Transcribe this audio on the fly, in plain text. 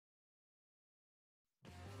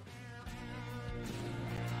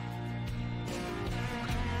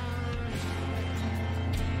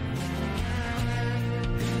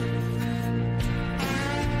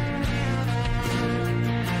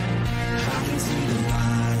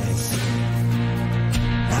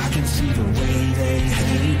they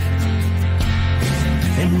hate.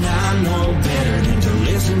 And I know better than to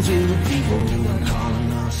listen to the people who are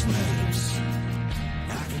calling us names.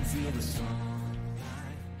 I can feel the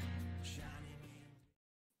sunlight shining.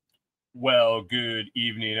 Well, good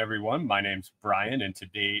evening, everyone. My name's Brian, and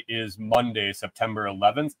today is Monday, September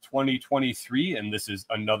 11th, 2023, and this is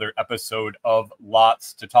another episode of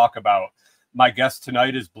Lots to Talk About. My guest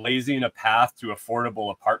tonight is blazing a path to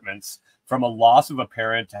affordable apartments. From a loss of a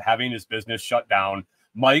parent to having his business shut down,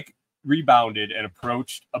 Mike rebounded and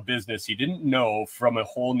approached a business he didn't know from a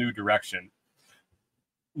whole new direction.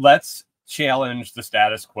 Let's challenge the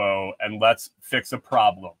status quo and let's fix a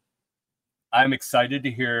problem. I'm excited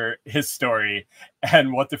to hear his story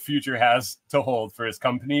and what the future has to hold for his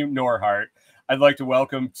company, Norhart. I'd like to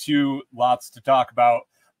welcome to Lots to Talk About,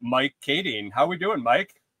 Mike Kaeding. How are we doing,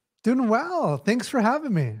 Mike? Doing well. Thanks for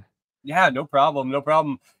having me. Yeah, no problem. No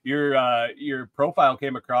problem. Your profile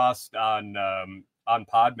came across on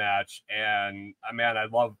Podmatch, and man, I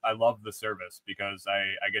love the service because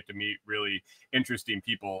I get to meet really interesting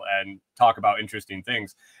people and talk about interesting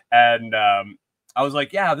things. And I was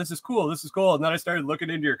like, yeah, this is cool. This is cool. And then I started looking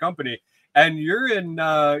into your company, and you're in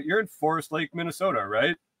Forest Lake, Minnesota,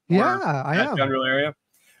 right? Yeah, I am. General area.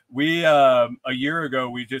 We a year ago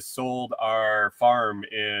we just sold our farm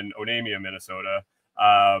in Onamia, Minnesota.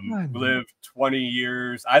 We lived 20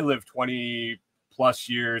 years. I lived 20 plus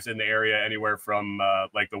years in the area, anywhere from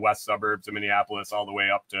like the west suburbs of Minneapolis all the way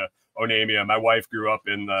up to Onamia. My wife grew up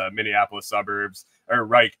in the Minneapolis suburbs, or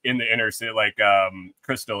right in the inner city, like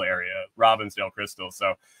Crystal area, Robbinsdale, Crystal.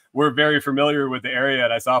 So we're very familiar with the area.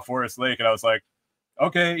 And I saw Forest Lake, and I was like,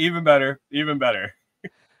 okay, even better, even better.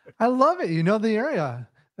 I love it. You know the area.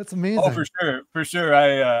 That's amazing. Oh, for sure.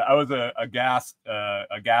 I was a gas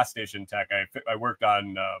station tech. I worked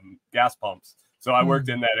on gas pumps, so I worked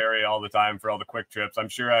in that area all the time for all the quick trips. I'm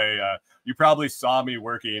sure you probably saw me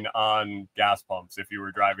working on gas pumps if you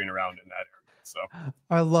were driving around in that area. So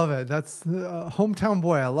I love it. That's hometown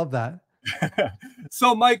boy. I love that.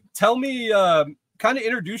 So Mike, tell me, kind of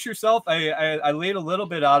introduce yourself. I laid a little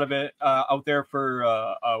bit out of it out there for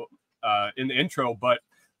in the intro, but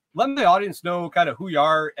let the audience know kind of who you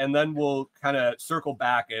are, and then we'll kind of circle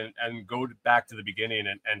back and go back to the beginning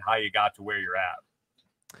and how you got to where you're at.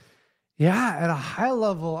 Yeah, at a high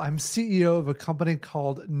level, I'm CEO of a company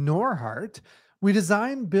called Norhart. We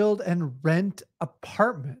design, build, and rent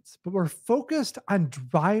apartments, but we're focused on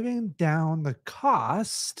driving down the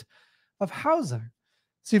cost of housing.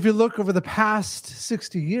 So if you look over the past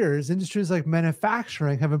 60 years, industries like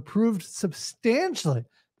manufacturing have improved substantially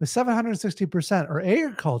by 760%, or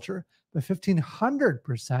agriculture by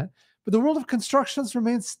 1,500%. But the world of construction has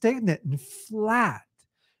remained stagnant and flat.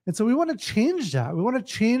 And so we want to change that. We want to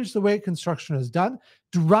change the way construction is done,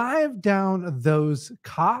 drive down those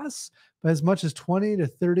costs by as much as 20 to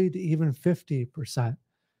 30 to even 50%.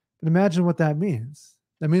 But imagine what that means.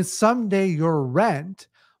 That means someday your rent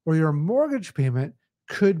or your mortgage payment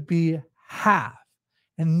could be half.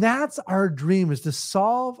 And that's our dream, is to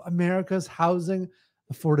solve America's housing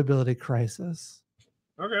affordability crisis.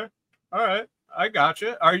 Okay. All right. I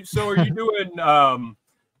gotcha. Are you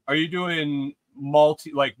doing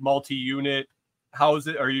multi-unit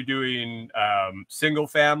houses? Are you doing single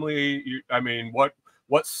family?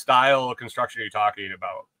 What style of construction are you talking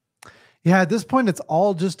about? Yeah, at this point, it's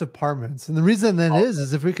all just apartments. And the reason that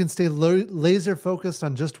is if we can stay laser focused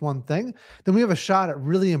on just one thing, then we have a shot at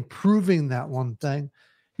really improving that one thing.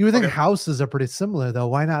 You would think houses are pretty similar, though.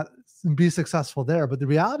 Why not be successful there? But the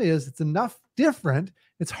reality is it's enough different.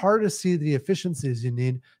 It's hard to see the efficiencies you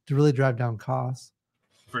need to really drive down costs.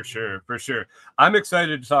 For sure. I'm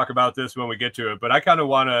excited to talk about this when we get to it, but I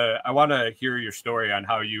want to hear your story on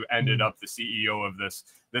how you ended up the CEO of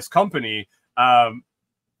this company. Has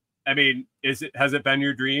it been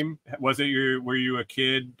your dream? Were you a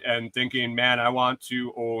kid and thinking, man, I want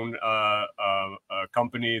to own a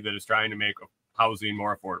company that is trying to make housing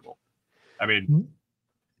more affordable?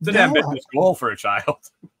 It's an ambitious goal for a child.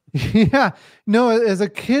 Yeah, no, as a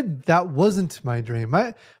kid, that wasn't my dream.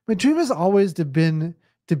 My dream has always been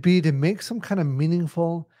to make some kind of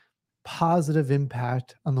meaningful, positive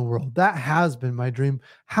impact on the world. That has been my dream.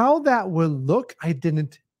 How that would look, I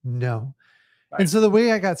didn't know. Right. And so the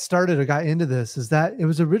way I got started or got into this is that it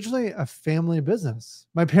was originally a family business.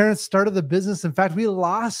 My parents started the business. In fact, we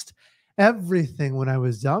lost everything when I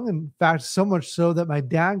was young. In fact, so much so that my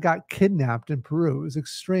dad got kidnapped in Peru. It was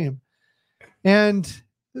extreme. And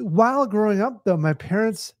while growing up, though, my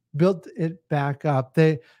parents built it back up.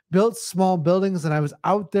 They built small buildings, and I was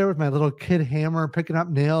out there with my little kid hammer, picking up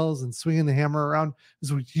nails and swinging the hammer around.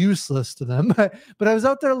 It was useless to them, but I was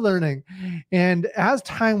out there learning. And as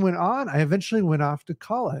time went on, I eventually went off to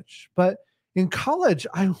college. But in college,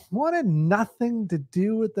 I wanted nothing to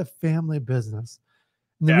do with the family business.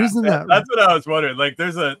 And the reason that's what I was wondering. Like,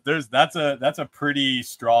 that's a pretty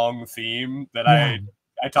strong theme that yeah.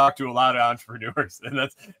 I talk to a lot of entrepreneurs, and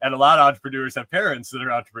a lot of entrepreneurs have parents that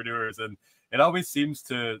are entrepreneurs, and it always seems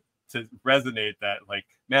to resonate that, like,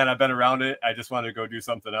 man, I've been around it. I just want to go do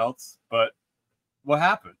something else. But what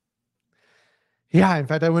happened? Yeah, in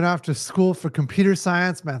fact, I went off to school for computer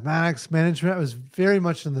science, mathematics, management. I was very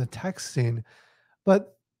much in the tech scene.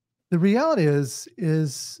 But the reality is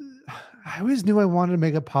I always knew I wanted to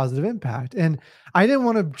make a positive impact. And I didn't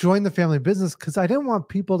want to join the family business because I didn't want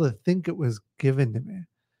people to think it was given to me.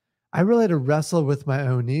 I really had to wrestle with my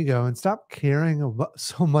own ego and stop caring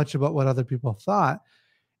so much about what other people thought,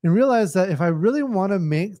 and realize that if I really want to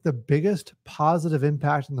make the biggest positive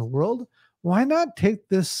impact in the world, why not take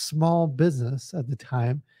this small business at the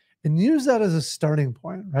time and use that as a starting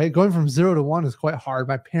point, right? Going from 0 to 1 is quite hard.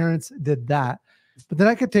 My parents did that. But then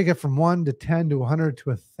I could take it from 1 to 10 to 100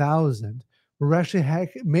 to 1,000. We're actually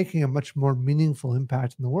making a much more meaningful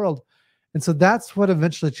impact in the world. And so that's what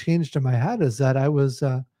eventually changed in my head, is that I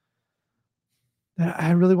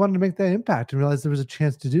really wanted to make that impact and realized there was a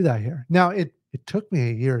chance to do that here. Now, it took me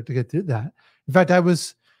a year to get through that. In fact,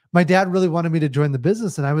 my dad really wanted me to join the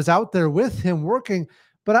business, and I was out there with him working,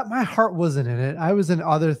 but my heart wasn't in it. I was in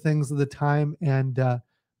other things at the time, and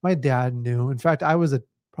my dad knew. In fact, I was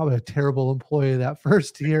probably a terrible employee that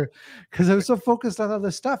first year because I was so focused on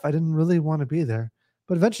other stuff. I didn't really want to be there.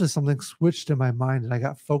 But eventually something switched in my mind and I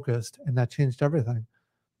got focused, and that changed everything.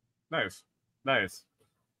 Nice.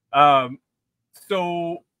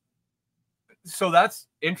 So that's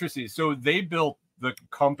interesting. So they built the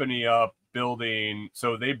company up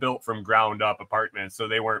so they built from ground up apartments. So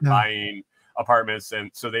they weren't buying apartments, and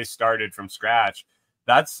so they started from scratch.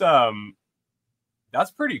 That's a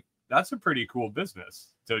pretty cool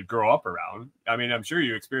business to grow up around. I mean, I'm sure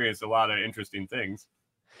you experienced a lot of interesting things.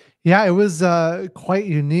 Yeah, it was quite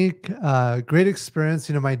unique, great experience.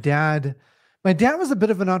 My dad was a bit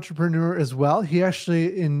of an entrepreneur as well. He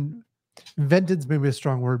actually invented, maybe a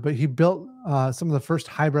strong word, but he built some of the first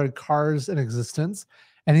hybrid cars in existence,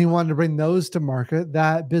 and he wanted to bring those to market.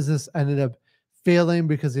 That business ended up failing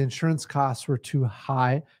because the insurance costs were too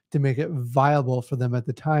high to make it viable for them at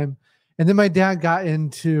the time. And then my dad got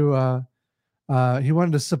into he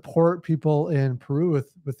wanted to support people in Peru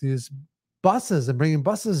with these buses and bringing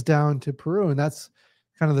buses down to Peru, and that's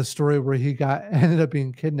kind of the story where he ended up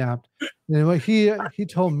being kidnapped. And what he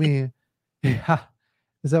told me, yeah,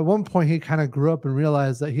 is at one point he kind of grew up and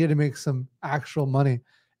realized that he had to make some actual money.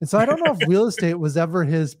 And so I don't know if real estate was ever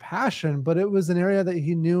his passion, but it was an area that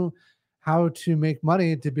he knew how to make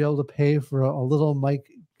money to be able to pay for a little Mike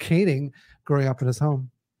Kaeding growing up in his home.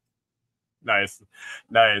 Nice.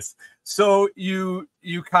 So you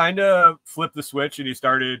kind of flipped the switch and you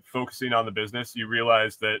started focusing on the business. You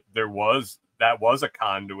realized that that was a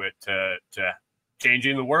conduit to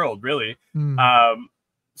changing the world, really.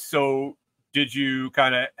 So did you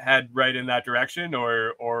kind of head right in that direction,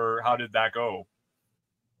 or how did that go?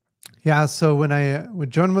 Yeah. So when I would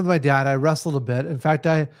join with my dad, I wrestled a bit. In fact,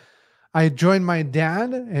 I joined my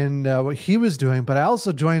dad and what he was doing, but I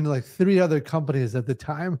also joined like 3 other companies at the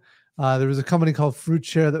time. There was a company called Fruit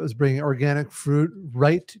Share that was bringing organic fruit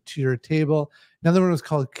right to your table. Another one was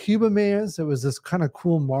called Cuba Maze. It was this kind of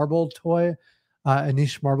cool marble toy, a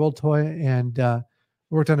niche marble toy, and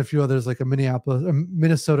worked on a few others like a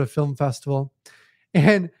Minnesota Film Festival.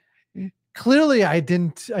 And clearly, I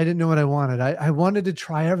didn't know what I wanted. I wanted to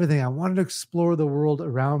try everything. I wanted to explore the world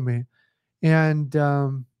around me, and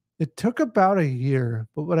it took about a year.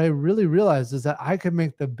 But what I really realized is that I could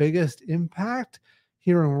make the biggest impact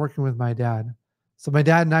here in working with my dad. So my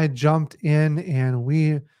dad and I jumped in and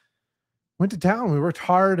we went to town. We worked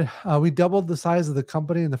hard. We doubled the size of the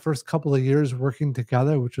company in the first couple of years working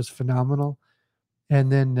together, which was phenomenal.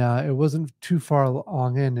 And then it wasn't too far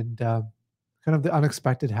along in, and kind of the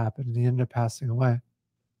unexpected happened, and he ended up passing away.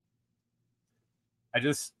 I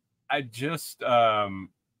just kind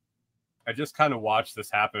of watched this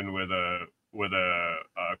happen with a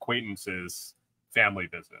acquaintance's family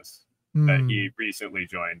business that he recently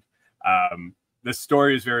joined. This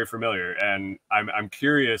story is very familiar, and I'm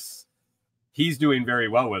curious. He's doing very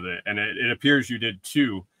well with it, and it appears you did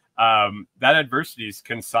too. That adversities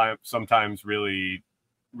can sometimes really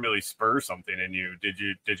spur something in you. Did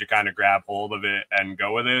you kind of grab hold of it and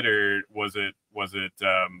go with it, or was it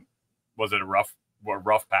a rough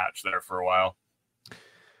patch there for a while?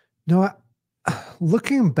 No,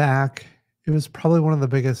 looking back, it was probably one of the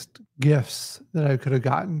biggest gifts that I could have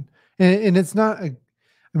gotten. And it's not a,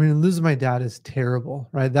 I mean, losing my dad is terrible,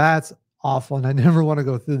 right? That's awful. And I never want to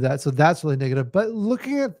go through that. So that's really negative. But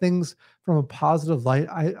looking at things from a positive light,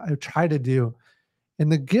 I try to do. And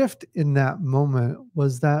the gift in that moment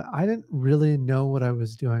was that I didn't really know what I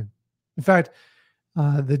was doing. In fact,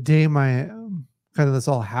 the day my kind of this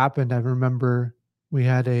all happened, I remember we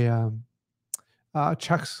had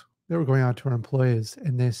checks that were going out to our employees,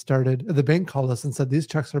 and the bank called us and said these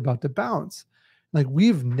checks are about to bounce. Like,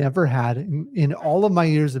 we've never had in all of my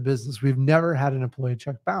years of business, we've never had an employee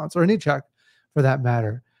check bounce, or any check for that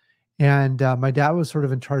matter. And my dad was sort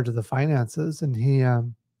of in charge of the finances, and he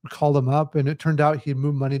called him up, and it turned out he'd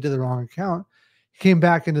moved money to the wrong account. He came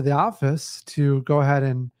back into the office to go ahead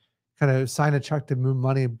and kind of sign a check to move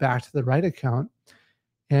money back to the right account,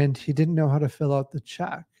 and he didn't know how to fill out the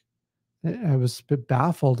check. I was a bit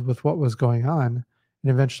baffled with what was going on.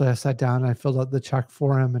 And eventually I sat down and I filled out the check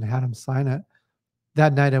for him and had him sign it.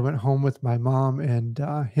 That night I went home with my mom and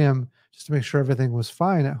him, just to make sure everything was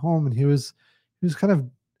fine at home. And he was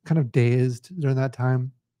kind of dazed during that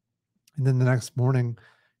time. And then the next morning,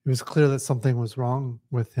 it was clear that something was wrong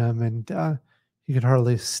with him, and he could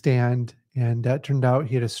hardly stand. And it turned out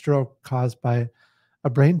he had a stroke caused by a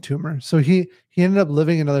brain tumor. So he ended up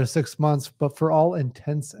living another 6 months, but for all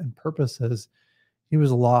intents and purposes, he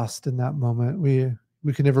was lost in that moment. We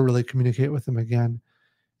could never really communicate with him again.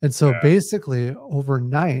 And so Yeah. basically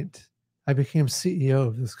overnight, I became CEO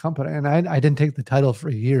of this company. And I didn't take the title for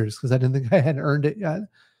years because I didn't think I had earned it yet.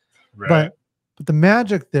 Right. But the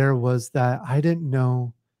magic there was that I didn't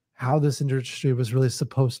know how this industry was really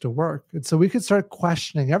supposed to work. And so we could start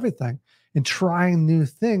questioning everything and trying new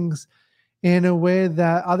things in a way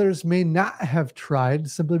that others may not have tried,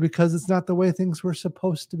 simply because it's not the way things were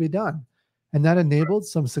supposed to be done. And that enabled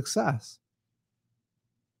some success.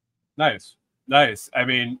 Nice. Nice. I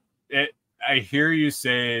mean, I hear you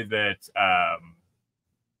say that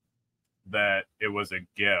that it was a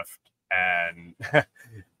gift, and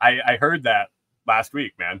I heard that last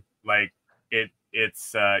week, man. Like,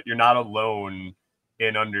 it's you're not alone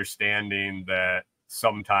in understanding that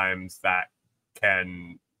sometimes that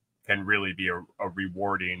can really be a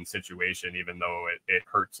rewarding situation, even though it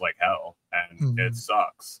hurts like hell and it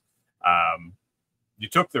sucks. You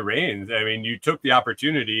took the reins. I mean, you took the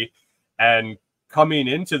opportunity, and coming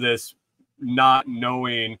into this not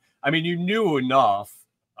knowing, I mean, you knew enough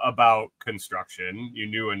about construction, you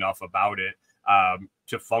knew enough about it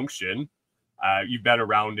to function. You've been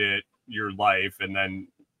around it your life, and then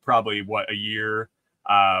probably a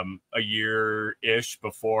year-ish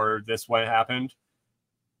before this one happened.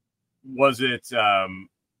 Was it a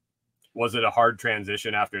hard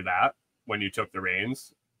transition after that when you took the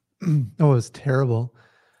reins? Oh, it was terrible.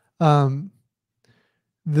 The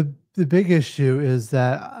big issue is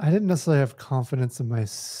that I didn't necessarily have confidence in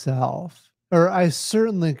myself, or I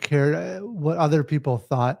certainly cared what other people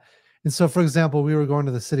thought. And so, for example, we were going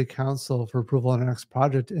to the city council for approval on our next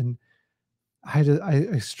project, and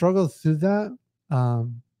I struggled through that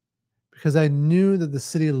because I knew that the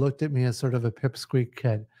city looked at me as sort of a pipsqueak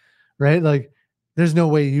kid, right? Like, there's no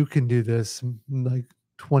way you can do this. Like,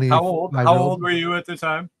 20. How old were you at the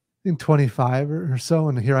time? I think 25 or so,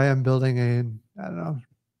 and here I am building I don't know,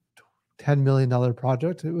 $10 million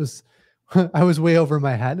project. It was, I was way over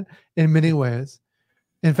my head in many ways.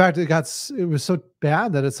 In fact, it was so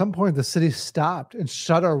bad that at some point the city stopped and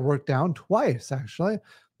shut our work down twice, actually. And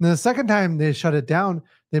then the second time they shut it down,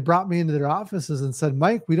 they brought me into their offices and said,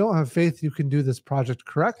 "Mike, we don't have faith you can do this project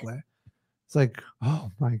correctly." It's like,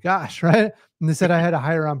 oh my gosh, right? And they said I had to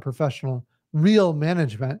hire on professional, real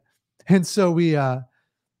management. And so we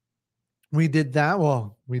did that.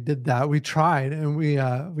 Well, we did that. We tried, and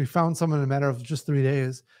we found someone in a matter of just 3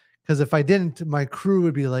 days. Because if I didn't, my crew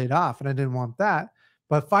would be laid off, and I didn't want that.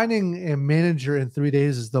 But finding a manager in 3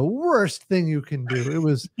 days is the worst thing you can do. It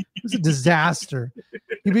was a disaster.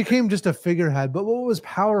 He became just a figurehead. But what was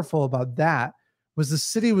powerful about that was the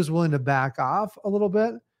city was willing to back off a little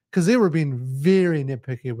bit, because they were being very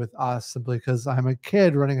nitpicky with us simply because I'm a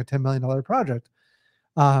kid running a $10 million project.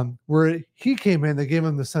 Where he came in, they gave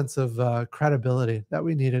him the sense of credibility that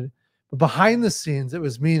we needed. But behind the scenes, it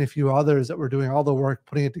was me and a few others that were doing all the work,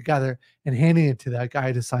 putting it together and handing it to that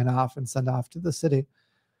guy to sign off and send off to the city.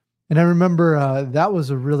 And I remember that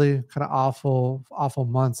was a really kind of awful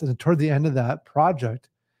months. And toward the end of that project,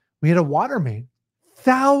 we had a water main,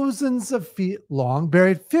 thousands of feet long,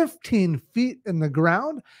 buried 15 feet in the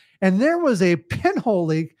ground. And there was a pinhole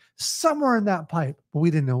leak somewhere in that pipe, but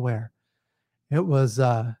we didn't know where. It was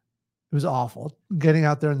It was awful getting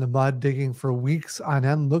out there in the mud, digging for weeks on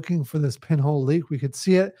end, looking for this pinhole leak. We could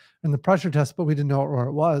see it in the pressure test, but we didn't know where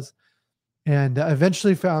it was. And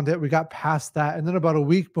eventually found it. We got past that. And then about a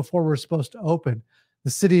week before we're supposed to open,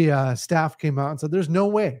 the city staff came out and said, there's no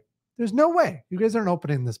way. There's no way. You guys aren't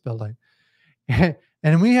opening this building.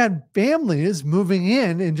 And we had families moving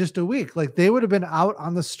in just a week. Like they would have been out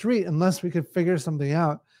on the street unless we could figure something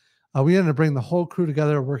out. We ended up bringing the whole crew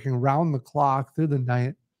together, working round the clock through the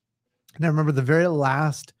night. And I remember the very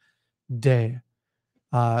last day,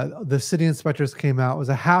 the city inspectors came out. It was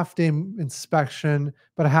a half-day inspection,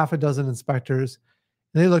 but a half a dozen inspectors.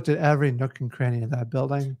 They looked at every nook and cranny of that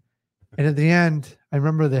building. And at the end, I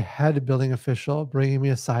remember the head building official bringing me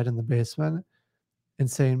aside in the basement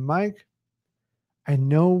and saying, Mike, I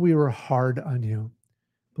know we were hard on you,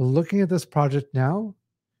 but looking at this project now,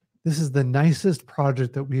 this is the nicest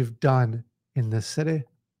project that we've done in this city.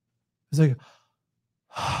 It's like,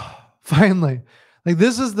 finally, like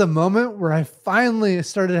this is the moment where I finally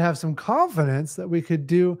started to have some confidence that we could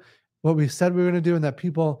do what we said we were going to do, and that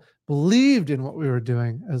people believed in what we were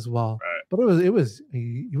doing as well. Right. But it was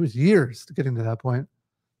years to getting to that point.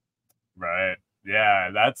 Right.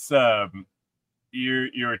 Yeah. That's,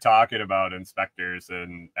 you were talking about inspectors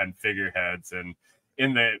and figureheads, and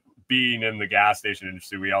being in the gas station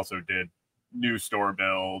industry, we also did new store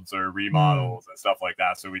builds or remodels and stuff like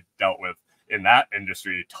that. So we dealt with, in that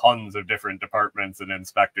industry, tons of different departments and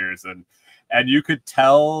inspectors, and you could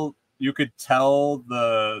tell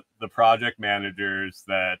the project managers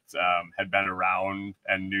that had been around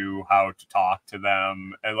and knew how to talk to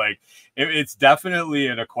them, and like it's definitely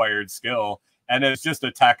an acquired skill. And it's just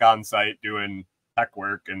a tech on site doing tech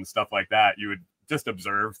work and stuff like that. You would just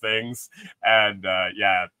observe things, and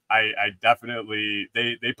yeah, I definitely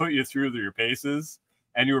they put you through your paces,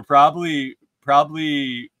 and you were probably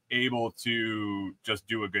able to just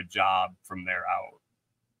do a good job from there out.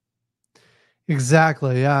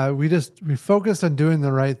 Exactly. Yeah. We focused on doing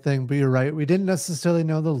the right thing, but you're right. We didn't necessarily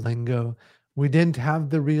know the lingo. We didn't have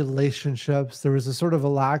the relationships. There was a sort of a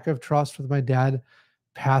lack of trust with my dad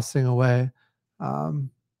passing away. And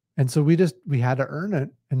so we had to earn it,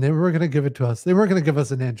 and they were going to give it to us. They weren't going to give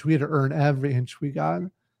us an inch. We had to earn every inch we got,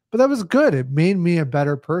 but that was good. It made me a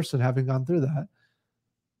better person having gone through that.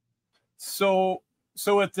 So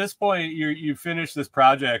at this point, you finished this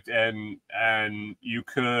project, and you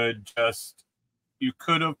could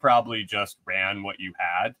have probably just ran what you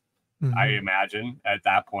had. Mm-hmm. I imagine at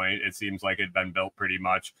that point, it seems like it'd been built pretty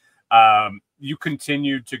much. You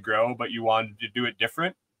continued to grow, but you wanted to do it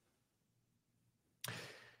different.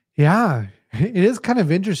 Yeah, it is kind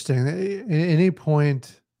of interesting. At any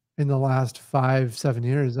point in the last 5-7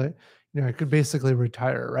 years, I could basically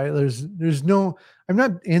retire, right? There's no, I'm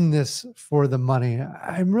not in this for the money.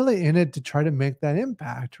 I'm really in it to try to make that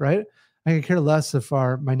impact, right? I could care less if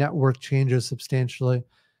my net worth changes substantially,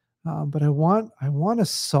 but I want to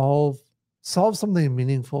solve something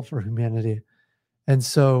meaningful for humanity. And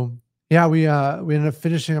so, yeah, we ended up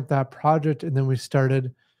finishing up that project, and then we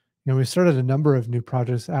started a number of new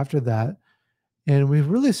projects after that. And we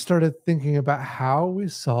really started thinking about how we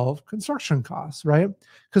solve construction costs, right?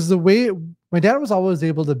 Because the way my dad was always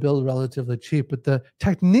able to build relatively cheap, but the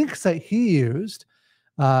techniques that he used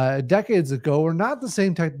decades ago were not the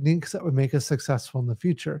same techniques that would make us successful in the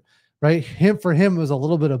future, right? For him, it was a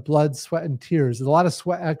little bit of blood, sweat, and tears. A lot of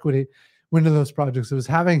sweat equity went into those projects. It was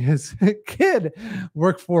having his kid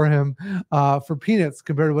work for him for peanuts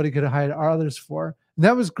compared to what he could have hired others for. And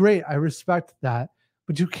that was great. I respect that.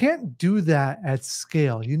 But you can't do that at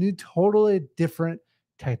scale. You need totally different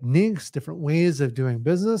techniques, different ways of doing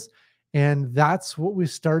business. And that's what we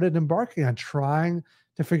started embarking on, trying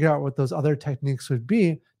to figure out what those other techniques would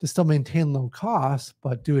be to still maintain low costs,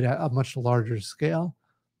 but do it at a much larger scale.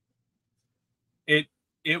 It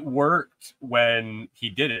worked when he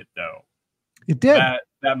did it, though. It did.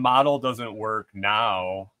 That model doesn't work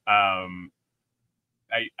now. I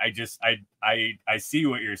see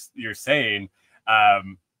what you're saying.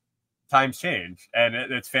 Times change, and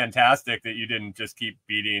it's fantastic that you didn't just keep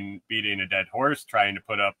beating a dead horse, trying to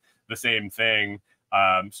put up the same thing,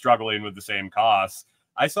 struggling with the same costs.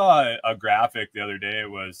 I saw a graphic the other day.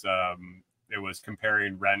 It was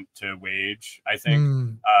comparing rent to wage, I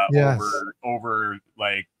think, yes. over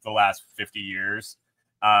like the last 50 years.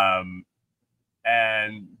 And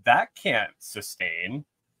that can't sustain.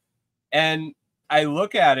 And I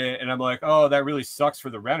look at it and I'm like, oh, that really sucks for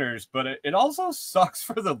the renters, but it also sucks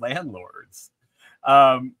for the landlords.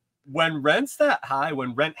 When rent's that high,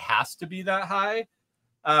 when rent has to be that high,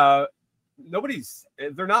 they're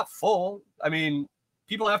not full. I mean,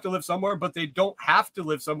 people have to live somewhere, but they don't have to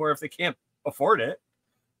live somewhere if they can't afford it.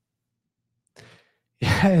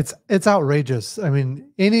 Yeah, it's outrageous. I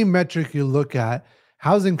mean, any metric you look at,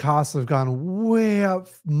 housing costs have gone way up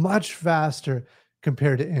much faster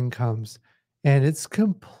compared to incomes, and it's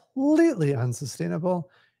completely unsustainable.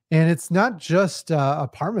 And it's not just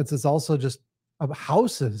apartments; it's also just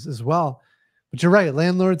houses as well. But you're right;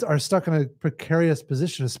 landlords are stuck in a precarious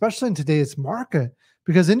position, especially in today's market,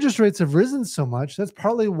 because interest rates have risen so much. That's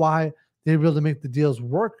partly why they were able to make the deals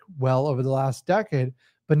work well over the last decade.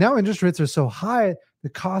 But now interest rates are so high, the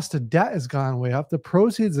cost of debt has gone way up. The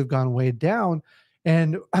proceeds have gone way down.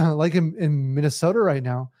 And like in Minnesota right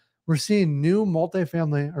now, we're seeing new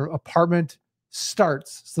multifamily or apartment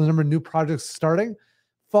starts. So the number of new projects starting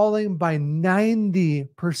falling by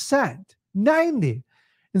 90%. 90.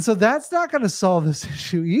 And so that's not going to solve this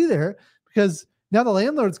issue either, because now the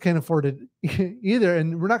landlords can't afford it either.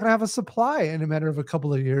 And we're not going to have a supply in a matter of a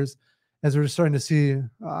couple of years as we're starting to see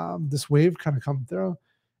this wave kind of come through.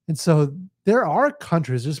 And so there are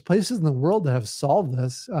countries, there's places in the world that have solved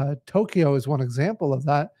this. Tokyo is one example of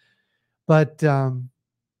that, but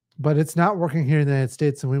it's not working here in the United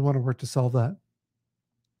States, and we want to work to solve that.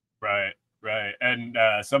 Right, right. And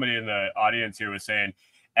somebody in the audience here was saying,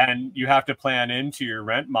 and you have to plan into your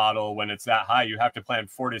rent model when it's that high. You have to plan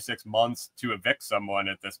 4 to 6 months to evict someone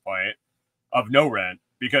at this point of no rent,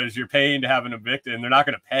 because you're paying to have an evicted and they're not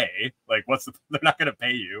going to pay. Like, they're not going to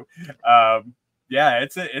pay you. Yeah,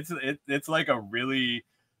 it's like a really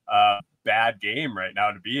bad game right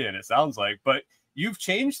now to be in, it sounds like. But you've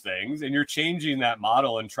changed things, and you're changing that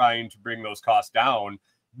model and trying to bring those costs down,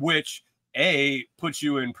 which puts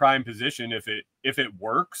you in prime position if it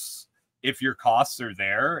works, if your costs are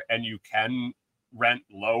there and you can rent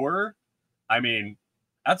lower. I mean,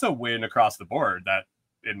 that's a win across the board, that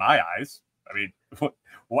in my eyes. I mean,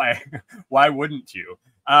 why wouldn't you?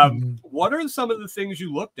 What are some of the things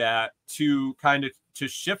you looked at to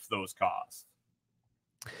shift those costs?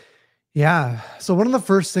 Yeah. So one of the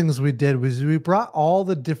first things we did was we brought all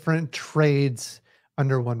the different trades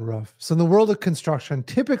under one roof. So in the world of construction,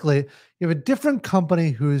 typically you have a different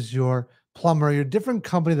company who's your plumber, your different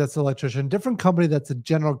company that's an electrician, different company that's a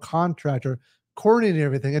general contractor, coordinating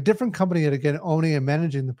everything, a different company yet again owning and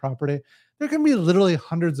managing the property. There can be literally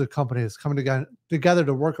hundreds of companies coming together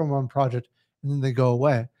to work on one project, and then they go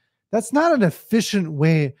away. That's not an efficient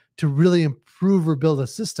way to really improve or build a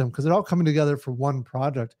system, because they're all coming together for one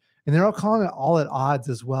project, and they're all calling it all at odds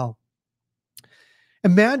as well.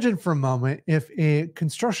 Imagine for a moment if a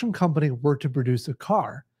construction company were to produce a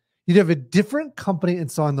car. You'd have a different company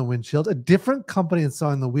installing the windshield, a different company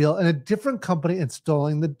installing the wheel, and a different company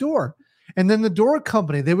installing the door. And then the door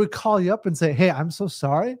company, they would call you up and say, "Hey, I'm so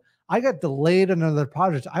sorry. I got delayed on another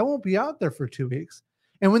project. I won't be out there for 2 weeks."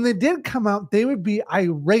 And when they did come out, they would be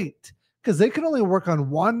irate because they could only work on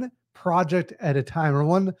one project at a time, or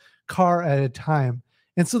one car at a time.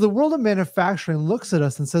 And so the world of manufacturing looks at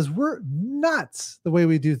us and says, we're nuts the way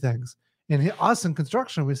we do things. And us in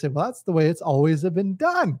construction, we say, well, that's the way it's always been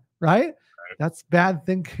done, right? That's bad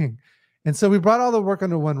thinking. And so we brought all the work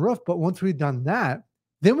under one roof. But once we've done that,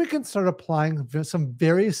 then we can start applying some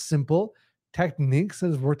very simple techniques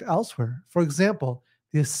that have worked elsewhere. For example,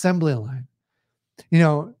 the assembly line. You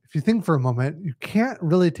know, if you think for a moment, you can't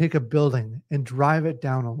really take a building and drive it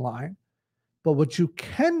down a line. But what you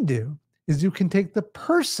can do is you can take the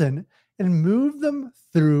person and move them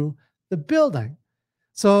through the building.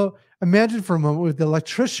 So imagine for a moment with the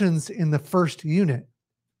electricians in the first unit.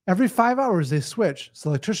 Every 5 hours they switch.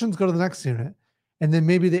 So electricians go to the next unit, and then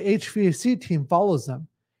maybe the HVAC team follows them.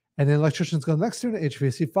 And then electricians go to the next unit,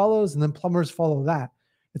 HVAC follows, and then plumbers follow that.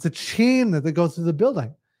 It's a chain that they go through the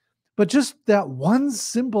building. But just that one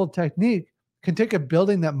simple technique can take a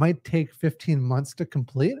building that might take 15 months to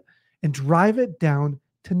complete and drive it down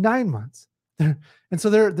to 9 months. And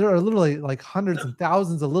so there are literally like hundreds and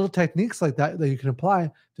thousands of little techniques like that you can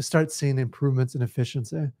apply to start seeing improvements in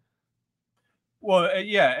efficiency. Well,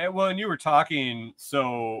 yeah. Well, and you were talking,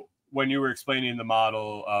 so when you were explaining the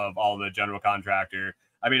model of all the general contractor,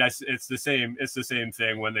 I mean, it's the same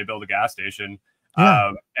thing when they build a gas station.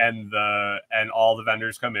 Yeah. And all the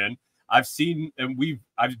vendors come in. I've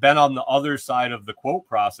been on the other side of the quote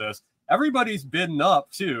process. Everybody's bidding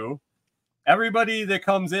up too. Everybody that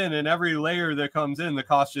comes in, and every layer that comes in, the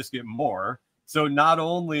costs just get more. So not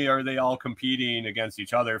only are they all competing against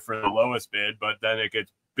each other for the lowest bid, but then it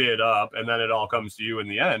gets bid up, and then it all comes to you in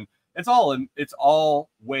the end. It's all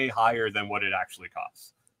way higher than what it actually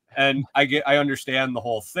costs. And I understand the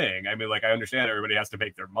whole thing. I mean, like, I understand everybody has to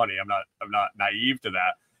make their money. I'm not naive to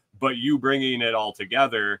that. But you bringing it all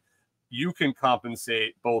together, you can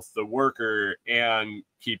compensate both the worker and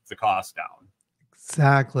keep the cost down.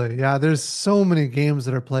 Exactly. Yeah, there's so many games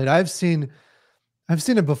that are played. I've seen I've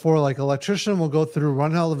seen it before. Like electrician will go through,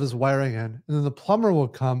 run all of his wiring in, and then the plumber will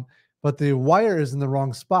come, but the wire is in the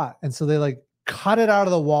wrong spot. And so they like cut it out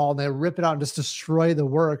of the wall and they rip it out and just destroy the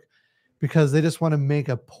work because they just want to make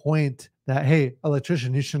a point that, hey,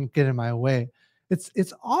 electrician, you shouldn't get in my way.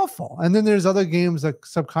 It's awful. And then there's other games that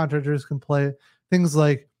subcontractors can play, things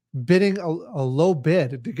like bidding a low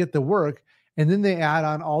bid to get the work. And then they add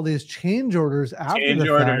on all these change orders after Change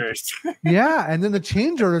the orders. fact. Yeah. And then the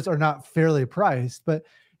change orders are not fairly priced, but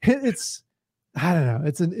it's, I don't know,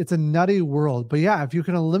 it's a nutty world. But yeah, if you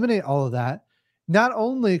can eliminate all of that, not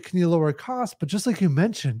only can you lower costs, but just like you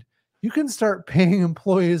mentioned, you can start paying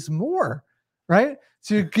employees more, right?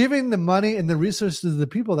 So you're giving the money and the resources to the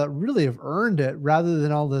people that really have earned it rather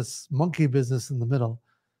than all this monkey business in the middle.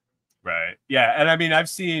 Right. Yeah. And I mean, I've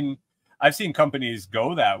seen companies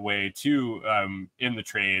go that way too, in the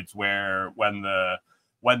trades, where when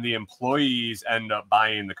the employees end up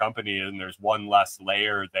buying the company and there's one less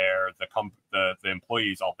layer there, the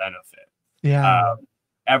employees all benefit. Yeah.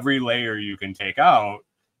 Every layer you can take out,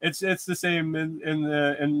 it's the same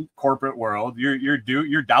in corporate world. You're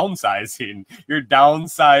downsizing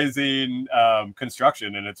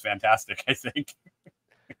construction, and it's fantastic, I think.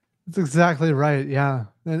 That's exactly right. Yeah.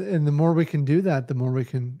 And the more we can do that, the more we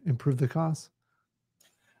can improve the costs.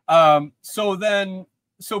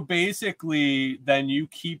 So basically then you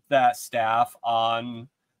keep that staff on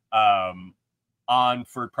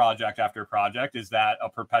for project after project. Is that a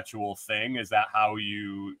perpetual thing? Is that how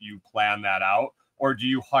you plan that out? Or do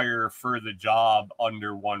you hire for the job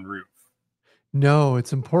under one roof? No,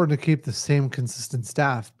 it's important to keep the same consistent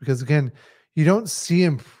staff because, again, you don't see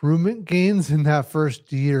improvement gains in that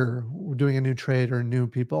first year doing a new trade or new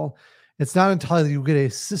people. It's not until you get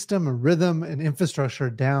a system, a rhythm, and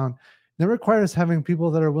infrastructure down. That requires having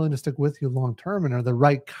people that are willing to stick with you long term and are the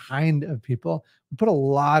right kind of people. We put a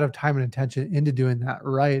lot of time and attention into doing that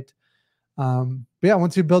right. But yeah,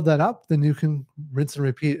 once you build that up, then you can rinse and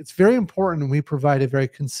repeat. It's very important. We provide a very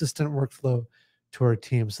consistent workflow to our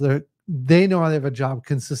team. So they know how they have a job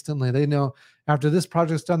consistently. They know after this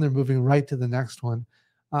project's done, they're moving right to the next one.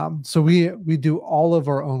 So we do all of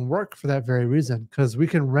our own work for that very reason, because we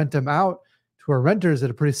can rent them out to our renters at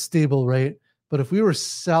a pretty stable rate. But if we were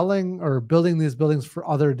selling or building these buildings for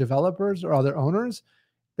other developers or other owners,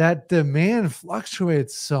 that demand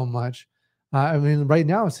fluctuates so much. I mean, right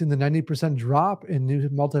now, I've seen the 90% drop in new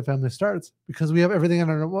multifamily starts because we have everything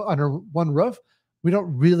under one roof. We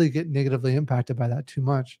don't really get negatively impacted by that too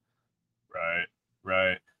much.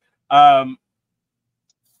 Right.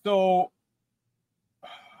 So,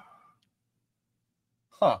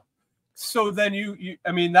 So then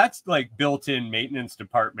I mean, that's like built-in maintenance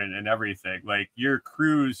department and everything. Like your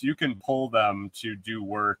crews, you can pull them to do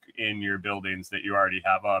work in your buildings that you already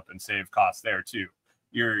have up and save costs there too.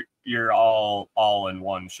 You're all in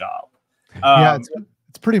one shop. Yeah,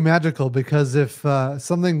 it's pretty magical because if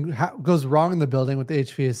something goes wrong in the building with the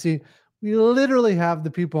HVAC, we literally have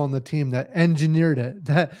the people on the team that engineered it,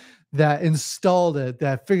 that installed it,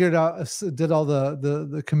 that figured out, did all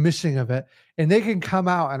the commissioning of it, and they can come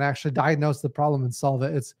out and actually diagnose the problem and solve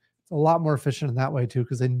it. It's a lot more efficient in that way too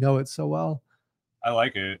because they know it so well. I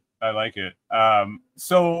like it.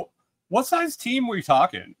 So what size team were you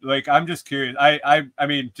talking? Like, I'm just curious. I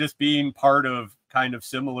mean, just being part of kind of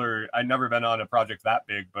similar, I've never been on a project that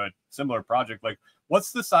big, but similar project. Like,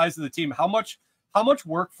 what's the size of the team? How much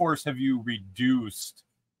workforce have you reduced?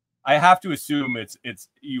 I have to assume it's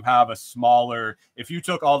you have a smaller, if you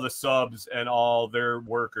took all the subs and all their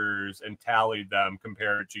workers and tallied them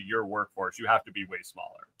compared to your workforce, you have to be way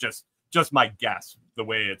smaller. Just my guess, the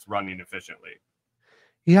way it's running efficiently.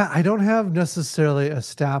 Yeah, I don't have necessarily a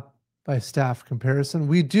staff by staff comparison.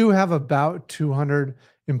 We do have about 200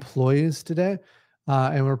 employees today,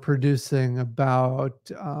 and we're producing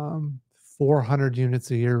about 400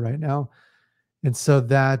 units a year right now. And so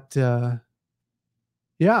that,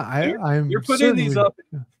 you're putting these up.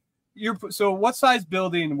 Yeah. So what size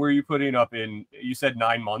building were you putting up in? You said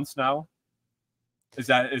 9 months now. Is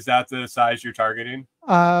that the size you're targeting?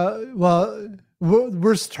 Well,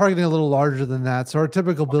 we're targeting a little larger than that. So our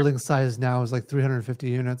typical building size now is like 350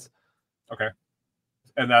 units. Okay.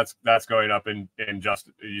 And that's going up in just,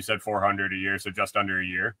 you said 400 a year, so just under a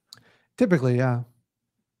year. Typically, yeah.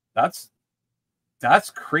 That's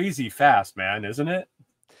crazy fast, man, isn't it?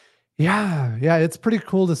 Yeah, it's pretty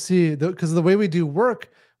cool to see because the way we do work,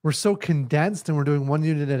 we're so condensed and we're doing one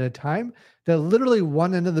unit at a time that literally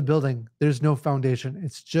one end of the building, there's no foundation.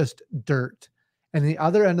 It's just dirt. And the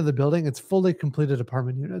other end of the building, it's fully completed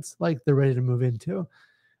apartment units, like they're ready to move into.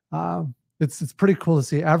 It's pretty cool to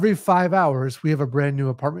see. Every 5 hours, we have a brand new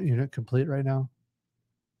apartment unit complete right now.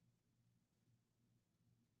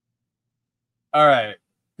 All right.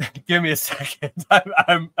 Give me a second.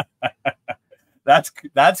 I'm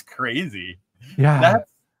that's crazy. Yeah.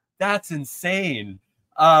 That's insane.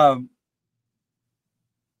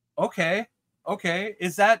 Okay. Okay.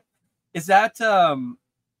 Is that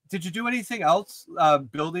did you do anything else,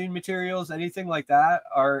 building materials, anything like that,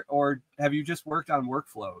 or have you just worked on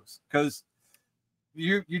workflows? Because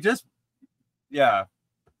you just, yeah.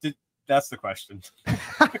 That's the question.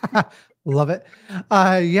 Love it.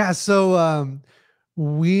 Yeah. So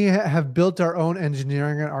we have built our own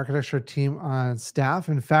engineering and architecture team on staff.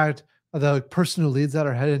 In fact, the person who leads that,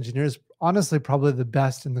 our head engineer, is honestly probably the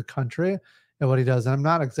best in the country at what he does. And I'm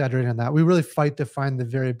not exaggerating on that. We really fight to find the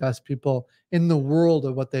very best people in the world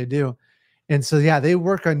at what they do. And so, yeah, they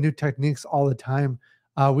work on new techniques all the time.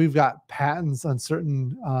 We've got patents on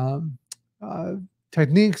certain uh,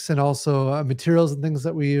 techniques and also materials and things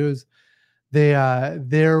that we use.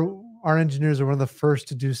 They're our engineers are one of the first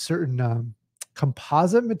to do certain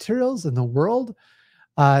composite materials in the world.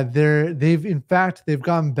 They've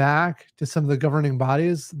gone back to some of the governing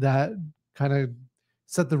bodies that kind of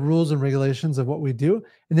set the rules and regulations of what we do,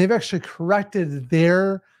 and they've actually corrected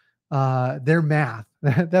their math.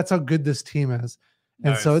 That's how good this team is.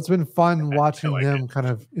 And so Nice. it's been fun I watching like it. them kind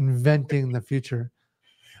of inventing the future.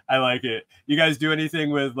 I like it. You guys do anything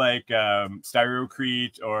with like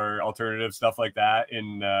styrocrete or alternative stuff like that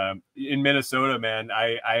in Minnesota, man?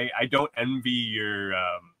 I don't envy your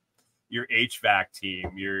HVAC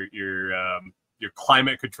team, your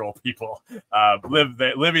climate control people,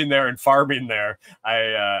 living there and farming there.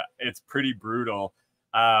 It's pretty brutal.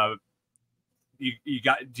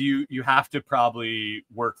 You have to probably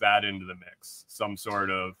work that into the mix, some sort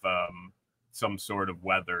of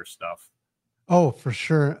weather stuff. Oh, for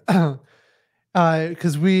sure.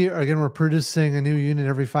 Because we're producing a new unit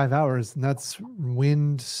every 5 hours, and that's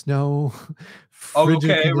wind, snow, Oh,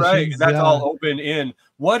 frigid okay, right. conditions. That's Yeah. all open in.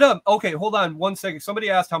 What okay, hold on one second. Somebody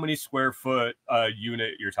asked how many square foot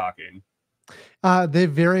unit you're talking. They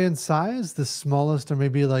vary in size. The smallest are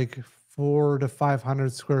maybe like 400 to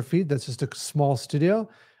 500 square feet. That's just a small studio.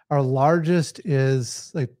 Our largest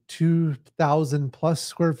is like 2,000 plus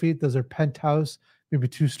square feet. Those are penthouse, maybe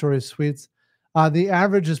 2-story suites. The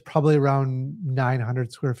average is probably around 900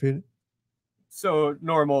 square feet. So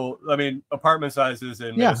normal, I mean, apartment sizes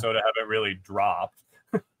in Yeah. Minnesota haven't really dropped.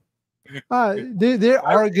 They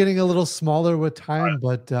are getting a little smaller with time,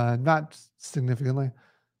 but not significantly.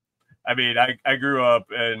 I mean, I grew up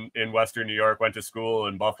in Western New York, went to school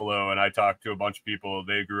in Buffalo, and I talked to a bunch of people.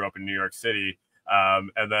 They grew up in New York City.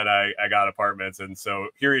 And then I got apartments. And so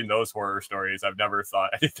hearing those horror stories, I've never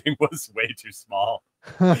thought anything was way too small.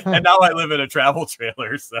 And now I live in a travel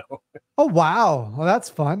trailer. So, Oh, wow. Well, that's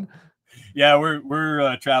fun. yeah,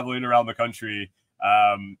 we're traveling around the country,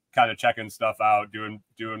 kind of checking stuff out, doing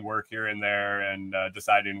work here and there, and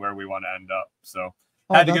deciding where we want to end up. So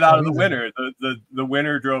had to get out of the winter. The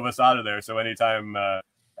winter drove us out of there. So anytime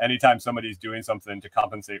somebody's doing something to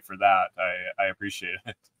compensate for that, I appreciate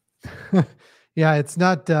it. Yeah, it's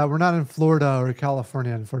not we're not in Florida or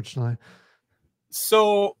California, unfortunately.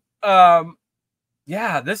 So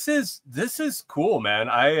yeah, this is cool, man.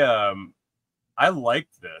 I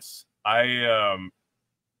liked this. I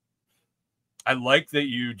like that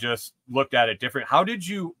you just looked at it different. How did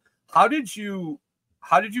you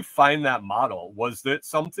find that model? Was that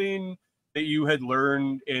something that you had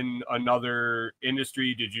learned in another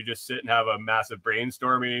industry? Did you just sit and have a massive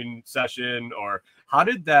brainstorming session, or how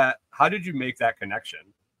did you make that connection?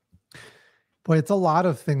 Boy, it's a lot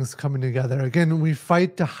of things coming together. Again, we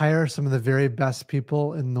fight to hire some of the very best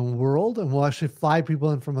people in the world, and we'll actually fly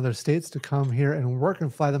people in from other states to come here and work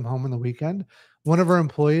and fly them home on the weekend. One of our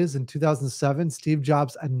employees in 2007, Steve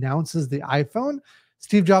Jobs, announces the iPhone.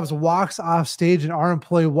 Steve Jobs walks off stage, and our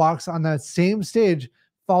employee walks on that same stage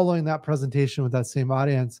following that presentation with that same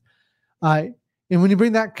audience. And when you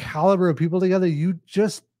bring that caliber of people together, you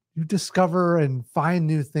discover and find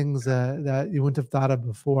new things that you wouldn't have thought of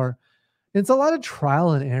before. It's a lot of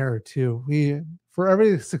trial and error too. For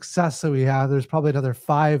every success that we have, there's probably another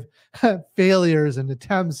 5 failures and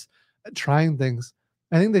attempts at trying things.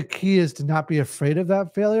 I think the key is to not be afraid of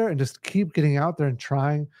that failure and just keep getting out there and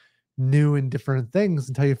trying new and different things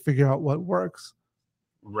until you figure out what works.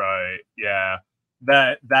 Right. Yeah.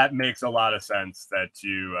 That makes a lot of sense that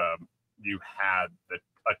you had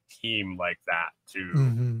a team like that too.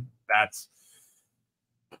 Mm-hmm. That's,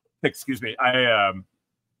 excuse me.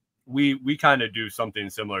 We kind of do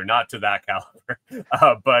something similar, not to that caliber,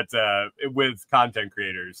 but with content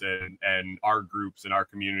creators and our groups and our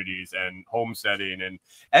communities and homesteading, and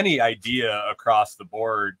any idea across the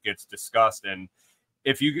board gets discussed. And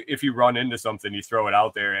if you run into something, you throw it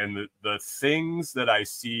out there. And the things that I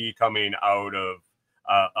see coming out of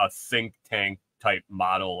a think tank type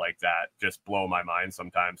model like that just blow my mind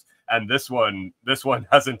sometimes. And this one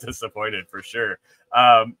hasn't disappointed for sure.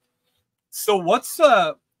 So what's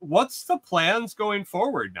the plans going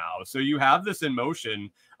forward now? So you have this in motion,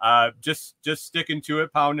 just sticking to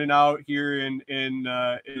it, pounding out here in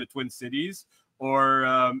the Twin Cities,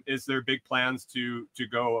 or is there big plans to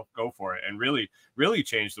go for it and really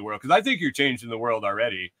change the world? Because I think you're changing the world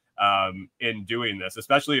already in doing this,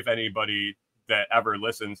 especially if anybody that ever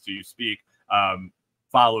listens to you speak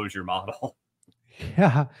follows your model.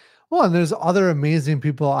 Yeah. Well, and there's other amazing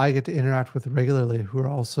people I get to interact with regularly who are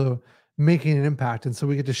also making an impact. And so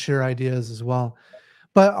we get to share ideas as well.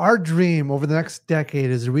 But our dream over the next decade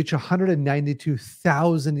is to reach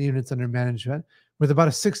 192,000 units under management with about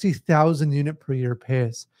a 60,000 unit per year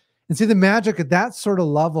pace. And see the magic at that sort of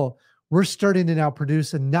level, we're starting to now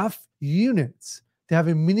produce enough units to have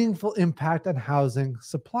a meaningful impact on housing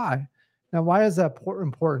supply. Now, why is that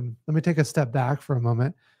important? Let me take a step back for a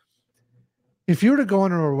moment. If you were to go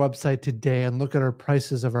on our website today and look at our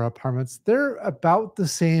prices of our apartments, they're about the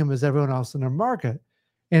same as everyone else in our market.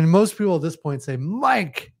 And most people at this point say,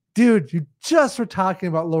 Mike, dude, you just were talking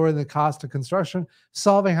about lowering the cost of construction,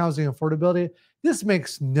 solving housing affordability. This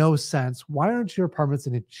makes no sense. Why aren't your apartments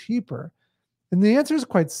any cheaper? And the answer is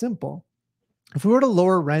quite simple. If we were to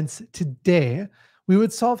lower rents today, we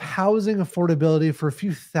would solve housing affordability for a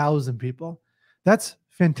few thousand people. That's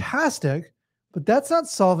fantastic, but that's not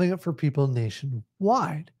solving it for people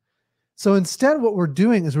nationwide. So instead, what we're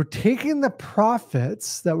doing is we're taking the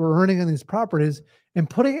profits that we're earning on these properties and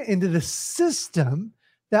putting it into the system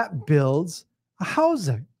that builds a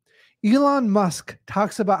housing. Elon Musk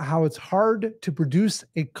talks about how it's hard to produce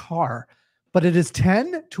a car, but it is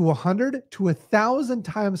 10 to 100 to 1,000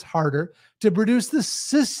 times harder to produce the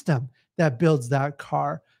system that builds that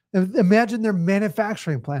car. And imagine their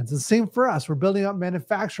manufacturing plants. The same for us. We're building up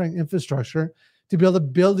manufacturing infrastructure to be able to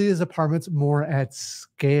build these apartments more at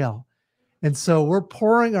scale. And so we're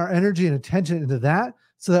pouring our energy and attention into that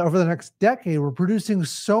so that over the next decade, we're producing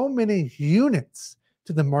so many units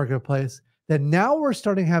to the marketplace that now we're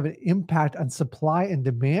starting to have an impact on supply and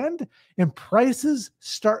demand, and prices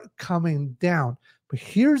start coming down. But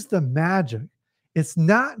here's the magic. It's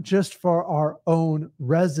not just for our own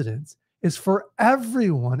residents. It's for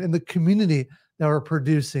everyone in the community that are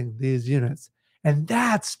producing these units. And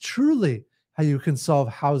that's truly how you can solve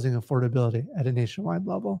housing affordability at a nationwide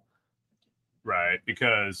level. Right,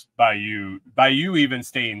 because by you even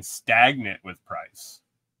staying stagnant with price,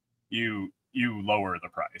 you lower the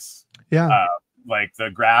price. Yeah. Like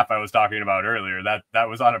the graph I was talking about earlier, that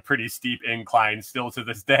was on a pretty steep incline still to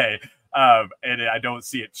this day, and I don't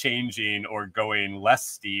see it changing or going less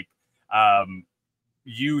steep.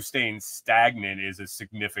 You staying stagnant is a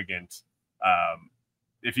significant.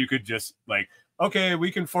 If you could just like, okay,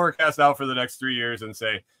 we can forecast out for the next 3 years and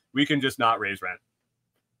say we can just not raise rent.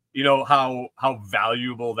 You know how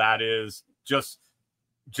valuable that is just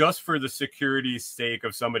for the security's sake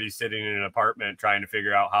of somebody sitting in an apartment trying to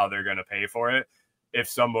figure out how they're going to pay for it. If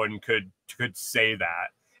someone could say that,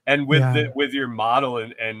 and with your model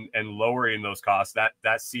and lowering those costs,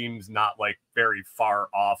 that seems not like very far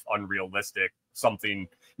off, unrealistic. Something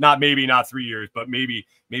maybe not 3 years, but maybe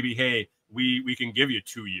hey, we can give you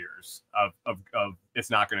 2 years of it's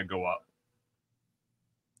not going to go up.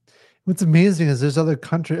 What's amazing is there's other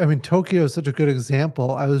countries. I mean, Tokyo is such a good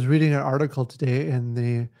example. I was reading an article today in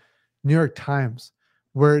the New York Times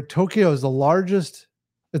where Tokyo is the largest,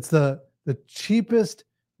 it's the cheapest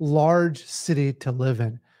large city to live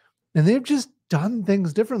in. And they've just done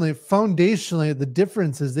things differently. Foundationally, the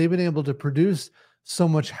difference is they've been able to produce so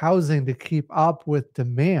much housing to keep up with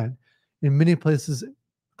demand. In many places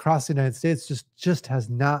across the United States, just has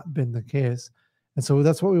not been the case. And so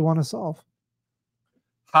that's what we want to solve.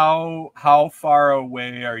 How far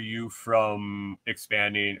away are you from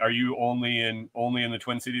expanding? Are you only in the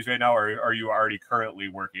Twin Cities right now, or are you already currently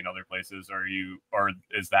working other places? Or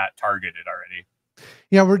is that targeted already?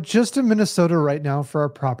 Yeah, we're just in Minnesota right now for our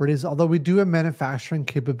properties, although we do have manufacturing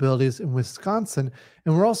capabilities in Wisconsin,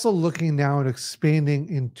 and we're also looking now at expanding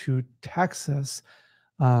into Texas.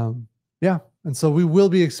 Yeah, and so we will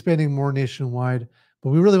be expanding more nationwide,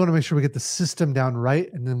 but we really want to make sure we get the system down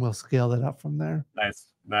right, and then we'll scale that up from there.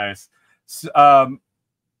 Nice. So,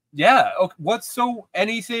 yeah. Okay. What's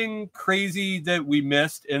anything crazy that we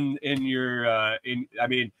missed in your I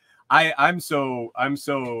mean, I'm so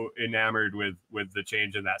enamored with the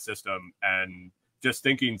change in that system, and just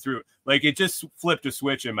thinking through, like, it just flipped a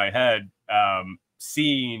switch in my head,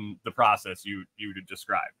 seeing the process you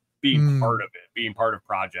described. being part of it, being part of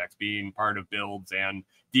projects, being part of builds and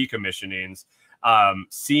decommissionings,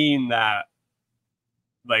 seeing that,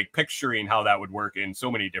 like picturing how that would work in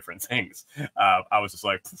so many different things. I was just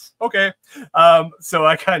like, okay. So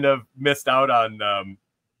I kind of missed out on,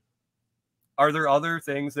 are there other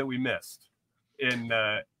things that we missed in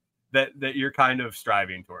that you're kind of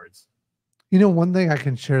striving towards? You know, one thing I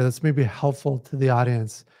can share that's maybe helpful to the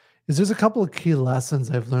audience is there's a couple of key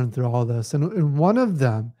lessons I've learned through all this. And one of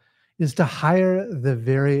them is to hire the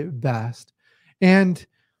very best. And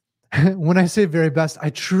when I say very best, I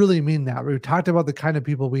truly mean that. We talked about the kind of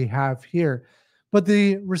people we have here. But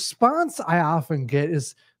the response I often get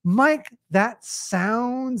is, Mike, that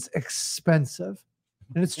sounds expensive.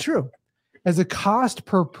 And it's true. As a cost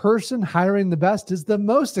per person, hiring the best is the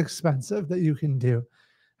most expensive that you can do.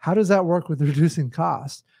 How does that work with reducing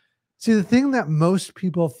costs? See, the thing that most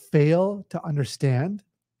people fail to understand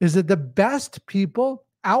is that the best people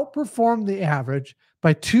outperform the average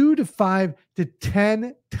by 2 to 5 to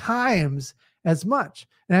 10 times as much.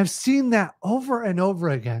 And I've seen that over and over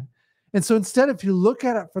again. And so instead, if you look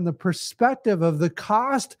at it from the perspective of the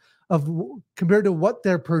cost of compared to what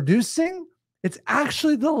they're producing, it's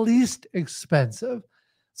actually the least expensive.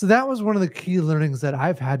 So that was one of the key learnings that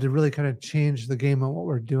I've had to really kind of change the game on what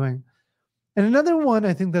we're doing. And another one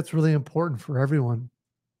I think that's really important for everyone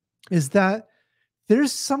is that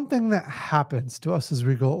there's something that happens to us as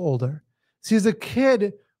we go older. See, as a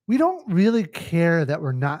kid, we don't really care that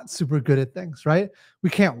we're not super good at things, right? We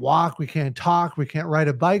can't walk, we can't talk, we can't ride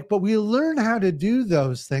a bike, but we learn how to do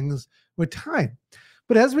those things with time.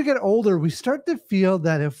 But as we get older, we start to feel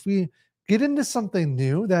that if we get into something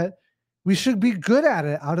new, that we should be good at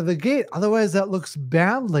it out of the gate. Otherwise, that looks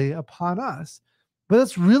badly upon us. But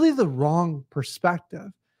that's really the wrong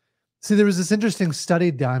perspective. See, there was this interesting study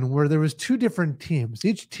done where there was 2 different teams.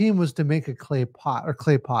 Each team was to make a clay pot or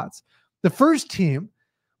clay pots. The first team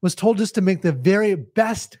was told just to make the very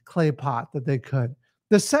best clay pot that they could.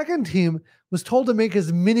 The second team was told to make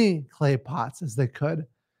as many clay pots as they could.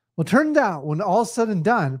 Well, it turned out when all said and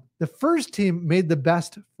done, the first team made the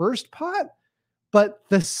best first pot, but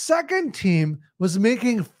the second team was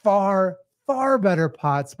making far, far better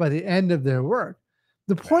pots by the end of their work.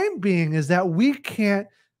 The point being is that we can't,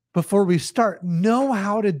 before we start, know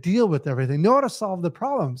how to deal with everything, know how to solve the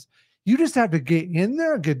problems. You just have to get in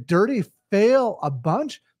there, get dirty, fail a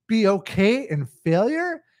bunch, be okay in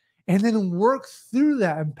failure, and then work through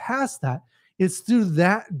that and past that. It's through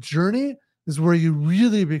that journey is where you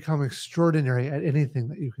really become extraordinary at anything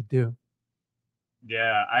that you could do.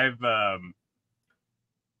 Yeah,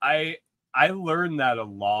 I learned that a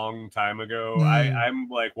long time ago. I'm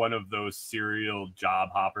like one of those serial job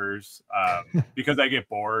hoppers because I get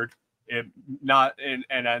bored. And then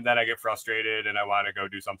I get frustrated and I want to go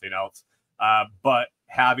do something else. But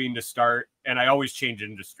having to start, and I always change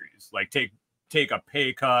industries, like take a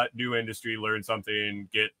pay cut, new industry, learn something,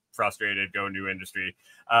 get frustrated, go new industry.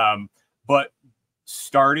 But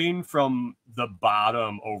starting from the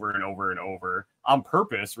bottom over and over and over on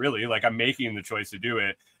purpose, really, like I'm making the choice to do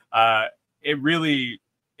it. It really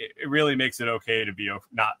makes it okay to be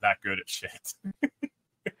not that good at shit.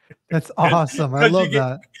 That's awesome. I love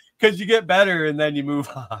that. Because you get better and then you move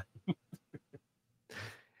on.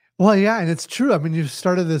 Well, yeah, and it's true. I mean, you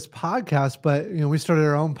started this podcast, but we started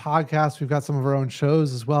our own podcast. We've got some of our own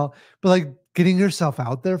shows as well. But like getting yourself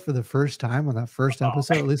out there for the first time on that first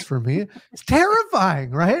episode, at least for me, it's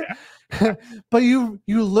terrifying, right? Yeah. But you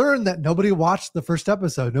learn that nobody watched the first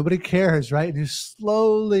episode. Nobody cares, right? And you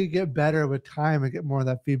slowly get better with time and get more of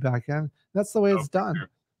that feedback in. That's the way it's done. Sure.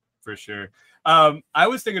 For sure. I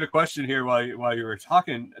was thinking a question here while you were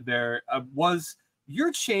talking there. Was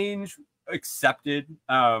your change accepted?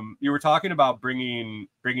 You were talking about bringing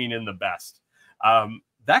in the best.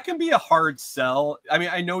 That can be a hard sell. I mean,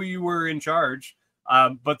 I know you were in charge,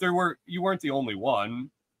 but you weren't the only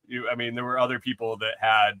one. There were other people that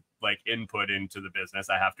had like input into the business,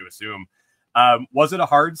 I have to assume. Was it a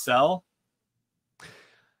hard sell?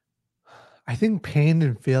 I think pain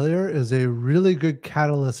and failure is a really good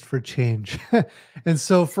catalyst for change. And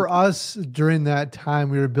so for us during that time,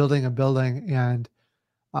 we were building a building and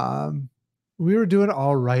we were doing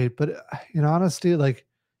all right. But in honesty, like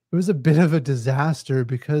it was a bit of a disaster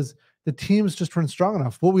because the teams just weren't strong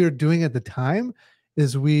enough. What we were doing at the time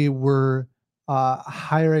is we were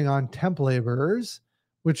hiring on temp laborers,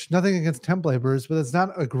 which nothing against temp laborers, but it's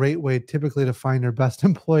not a great way typically to find our best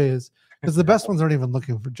employees because the best ones aren't even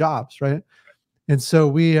looking for jobs, right? And so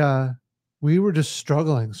we were just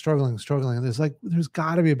struggling. And there's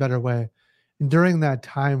got to be a better way. And during that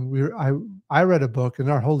time, I read a book,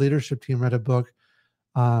 and our whole leadership team read a book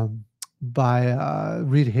by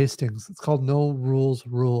Reed Hastings. It's called No Rules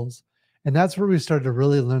Rules. And that's where we started to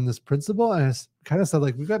really learn this principle. And it's kind of said,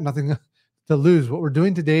 like, we've got nothing to lose. What we're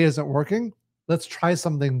doing today isn't working. Let's try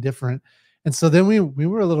something different. And so then we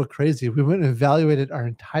were a little crazy. We went and evaluated our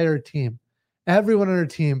entire team, everyone on our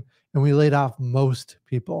team, and we laid off most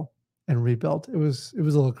people and rebuilt. It was a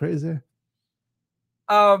little crazy.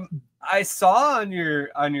 I saw on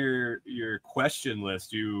your question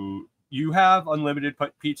list you have unlimited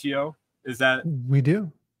PTO. Is that we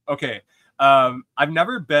do? Okay. I've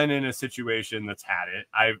never been in a situation that's had it.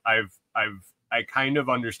 I kind of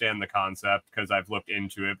understand the concept because I've looked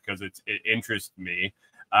into it because it interests me.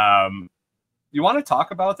 You want to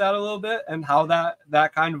talk about that a little bit and how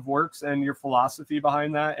that kind of works and your philosophy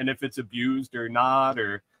behind that, and if it's abused or not,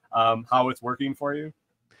 or how it's working for you?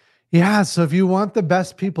 Yeah. So if you want the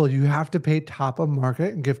best people, you have to pay top of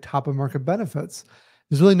market and give top of market benefits.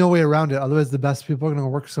 There's really no way around it. Otherwise, the best people are going to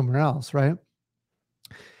work somewhere else, right?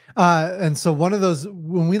 And so one of those,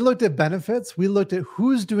 when we looked at benefits, we looked at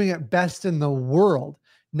who's doing it best in the world,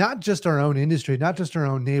 not just our own industry, not just our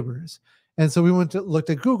own neighbors. And so we looked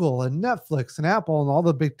at Google and Netflix and Apple and all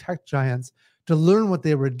the big tech giants to learn what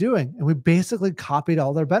they were doing. And we basically copied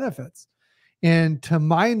all their benefits. And to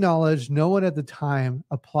my knowledge, no one at the time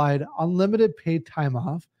applied unlimited paid time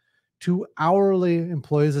off to hourly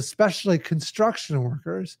employees, especially construction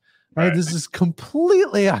workers. Right? This is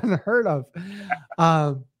completely unheard of.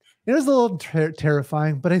 It was a little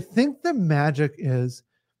terrifying, but I think the magic is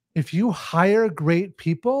if you hire great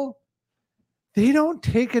people, they don't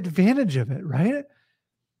take advantage of it, right?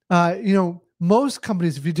 Most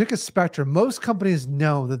companies, if you took a spectrum, most companies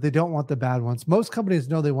know that they don't want the bad ones. Most companies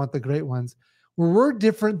know they want the great ones. Where we're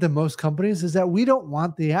different than most companies is that we don't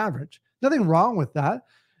want the average. Nothing wrong with that.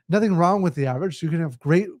 Nothing wrong with the average. You can have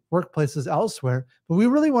great workplaces elsewhere, but we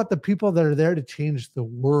really want the people that are there to change the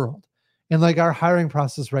world. And like our hiring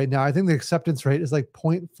process right now, I think the acceptance rate is like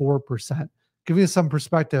 0.4%. Give you some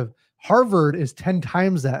perspective. Harvard is 10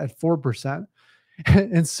 times that at 4%.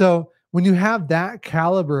 And so when you have that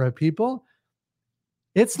caliber of people,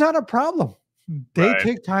 it's not a problem. They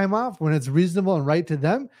take time off when it's reasonable and right to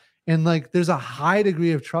them. And like, there's a high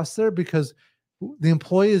degree of trust there because the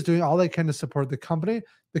employee is doing all they can to support the company.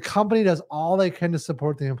 The company does all they can to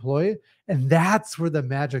support the employee. And that's where the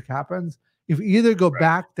magic happens. If you either go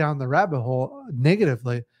back down the rabbit hole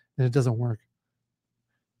negatively, then it doesn't work.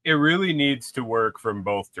 It really needs to work from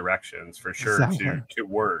both directions for sure. Exactly. to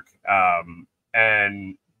work.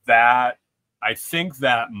 And that, I think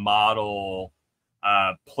that model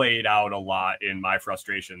played out a lot in my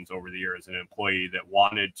frustrations over the years. An employee that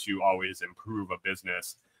wanted to always improve a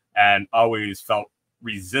business and always felt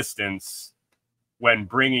resistance when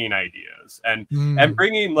bringing ideas and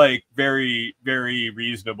bringing like very, very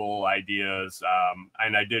reasonable ideas.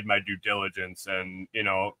 And I did my due diligence and,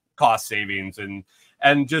 cost savings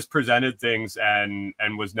and just presented things and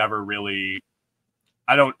was never really,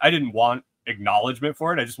 I didn't want acknowledgement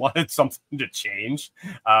for it. I just wanted something to change.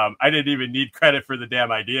 I didn't even need credit for the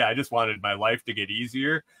damn idea. I just wanted my life to get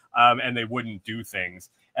easier. And they wouldn't do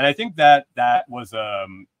things. And I think that was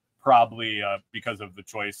probably because of the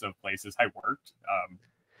choice of places I worked.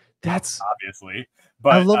 That's obviously,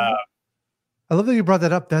 but I love that you brought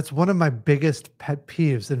that up. That's one of my biggest pet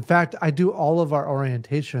peeves. In fact, I do all of our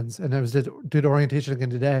orientations, and I did orientation again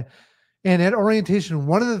today. And at orientation,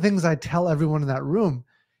 one of the things I tell everyone in that room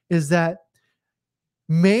is that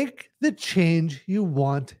make the change you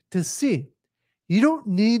want to see. You don't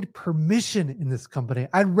need permission in this company.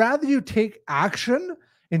 I'd rather you take action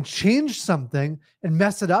and change something and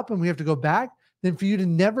mess it up and we have to go back than for you to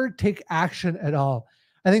never take action at all.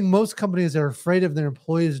 I think most companies are afraid of their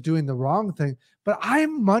employees doing the wrong thing, but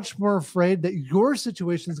I'm much more afraid that your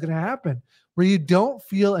situation is going to happen where you don't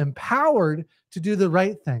feel empowered to do the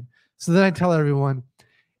right thing. So then I tell everyone,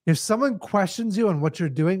 if someone questions you on what you're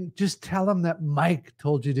doing, just tell them that Mike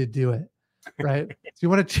told you to do it, right? So you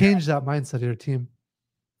want to change that mindset of your team.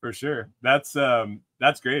 For sure. That's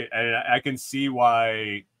great. And I can see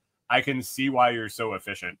why you're so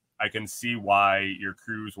efficient. I can see why your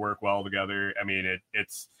crews work well together. I mean,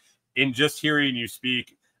 it's in just hearing you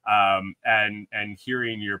speak and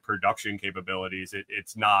hearing your production capabilities.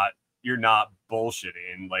 You're not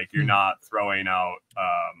bullshitting. Like you're not throwing out.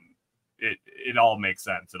 It all makes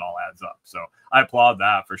sense. It all adds up. So I applaud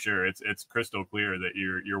that for sure. It's crystal clear that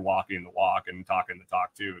you're walking the walk and talking the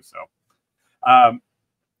talk too. So,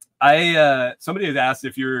 somebody has asked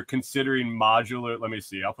if you're considering modular. Let me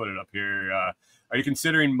see. I'll put it up here. Are you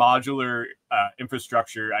considering modular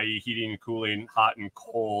infrastructure, i.e. heating and cooling, hot and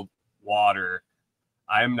cold water?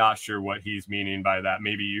 I'm not sure what he's meaning by that.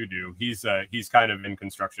 Maybe you do. He's kind of in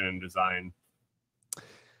construction and design.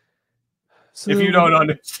 So If you don't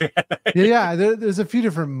understand. yeah, there's a few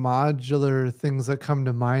different modular things that come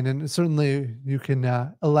to mind, and certainly you can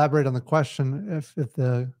elaborate on the question if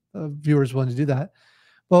the viewers willing to do that.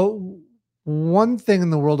 But one thing in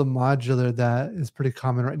the world of modular that is pretty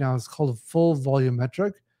common right now is called full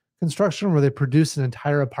volumetric construction, where they produce an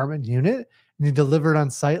entire apartment unit and you deliver it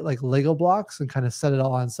on site like Lego blocks and kind of set it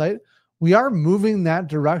all on site. We are moving that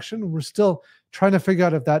direction. We're still trying to figure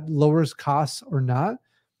out if that lowers costs or not.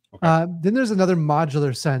 Okay. Then there's another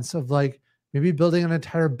modular sense of like maybe building an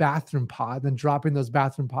entire bathroom pod, then dropping those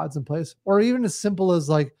bathroom pods in place, or even as simple as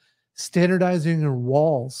like standardizing your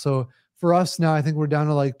walls. So for us now, I think we're down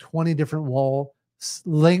to like 20 different wall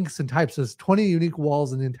lengths and types. There's 20 unique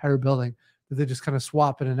walls in the entire building that they just kind of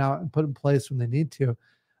swap in and out and put in place when they need to.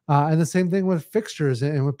 And the same thing with fixtures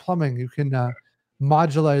and with plumbing. You can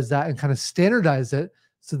modularize that and kind of standardize it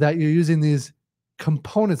so that you're using these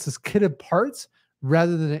components, this kitted parts,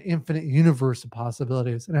 rather than an infinite universe of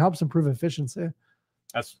possibilities, and it helps improve efficiency.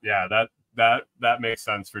 That makes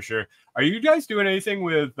sense for sure. Are you guys doing anything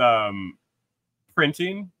with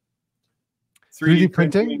printing, 3D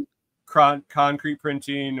printing, concrete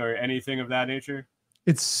printing, or anything of that nature?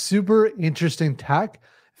 It's super interesting tech.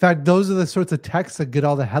 In fact, those are the sorts of techs that get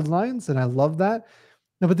all the headlines, and I love that.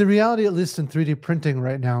 No, but the reality, at least in 3D printing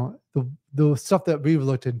right now, the stuff that we've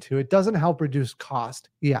looked into, it doesn't help reduce cost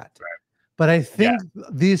yet. Right. But I think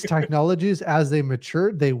these technologies, as they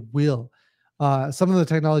mature, they will. Some of the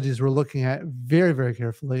technologies we're looking at very, very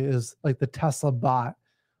carefully is like the Tesla bot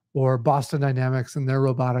or Boston Dynamics and their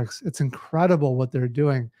robotics. It's incredible what they're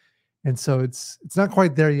doing. And so it's not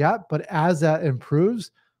quite there yet, but as that improves,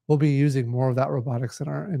 we'll be using more of that robotics in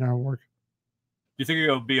our work. Do you think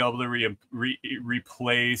you'll be able to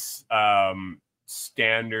replace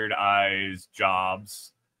standardized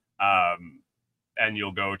jobs? And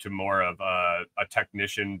you'll go to more of a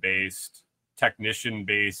technician-based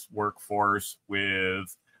workforce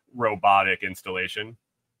with robotic installation?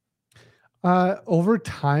 Over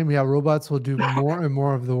time, robots will do more and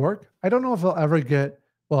more of the work. I don't know if it'll ever get,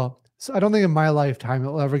 so I don't think in my lifetime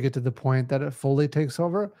it'll ever get to the point that it fully takes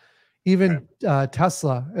over. Even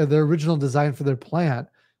Tesla, their original design for their plant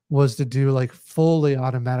was to do like fully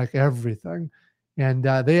automatic everything. And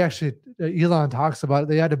they actually, Elon talks about it,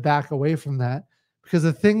 they had to back away from that. Because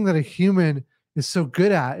the thing that a human is so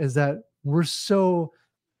good at is that we're so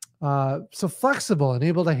flexible and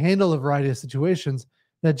able to handle a variety of situations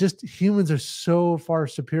that just humans are so far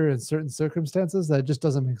superior in certain circumstances that it just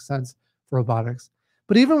doesn't make sense for robotics.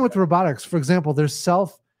 But even with robotics, for example, there's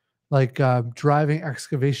driving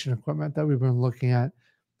excavation equipment that we've been looking at,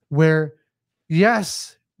 where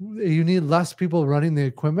yes, you need less people running the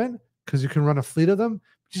equipment because you can run a fleet of them.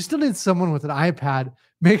 But you still need someone with an iPad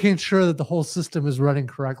making sure that the whole system is running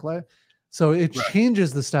correctly. So it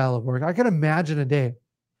changes the style of work. I can imagine a day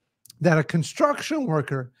that a construction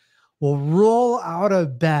worker will roll out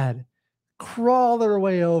of bed, crawl their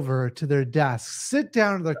way over to their desk, sit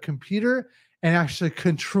down at their computer, and actually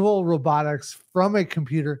control robotics from a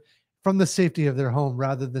computer from the safety of their home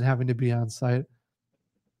rather than having to be on site.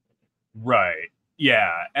 Right.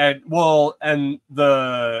 Yeah. And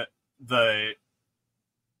the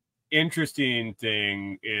interesting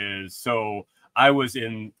thing is, so I was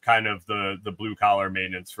in kind of the blue collar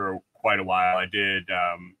maintenance for quite a while. I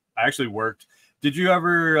actually worked. Did you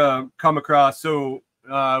ever come across, it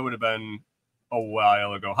would have been a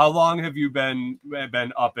while ago. How long have you been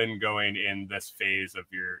up and going in this phase of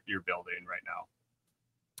your building right now?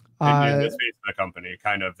 In this phase of the company,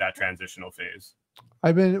 kind of that transitional phase.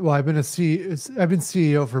 I've been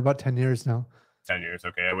CEO for about 10 years now. 10 years.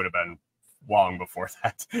 Okay. I would have been long before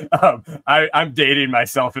that. I'm dating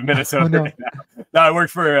myself in Minnesota right now. No, I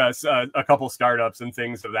worked for a couple startups and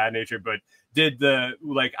things of that nature, but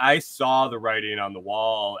I saw the writing on the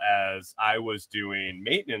wall as I was doing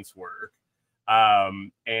maintenance work,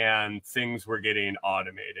 and things were getting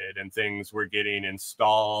automated and things were getting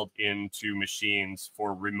installed into machines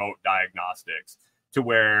for remote diagnostics, to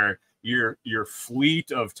where your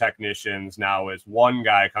fleet of technicians now is one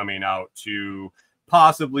guy coming out to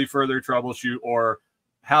possibly further troubleshoot or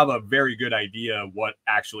have a very good idea of what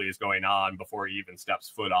actually is going on before he even steps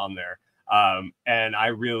foot on there. And I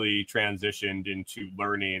really transitioned into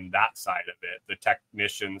learning that side of it, the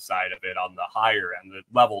technician side of it on the higher end, the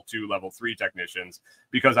level 2, level 3 technicians,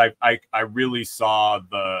 because I really saw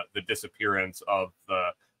the disappearance of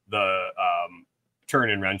the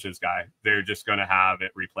turn and wrenches guy. They're just going to have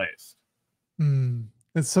it replaced.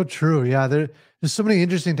 It's so true. Yeah. There's so many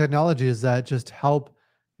interesting technologies that just help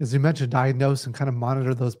as you mentioned, diagnose and kind of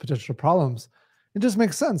monitor those potential problems. It just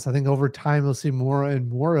makes sense. I think over time you'll see more and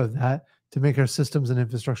more of that to make our systems and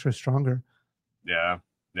infrastructure stronger. Yeah,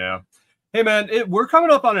 yeah. Hey man, we're coming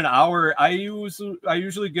up on an hour. I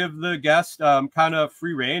usually give the guest kind of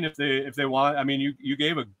free reign if they want. I mean, you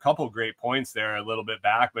gave a couple great points there a little bit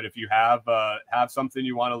back, but if you have something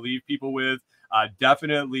you want to leave people with,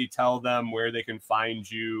 definitely tell them where they can find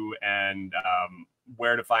you and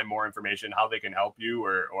where to find more information, how they can help you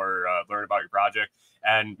or learn about your project.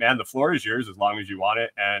 And man, the floor is yours as long as you want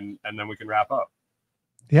it, and then we can wrap up.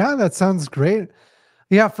 Yeah, that sounds great.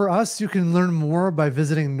 Yeah, for us, you can learn more by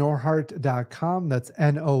visiting norhart.com. That's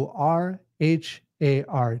NORHART.com.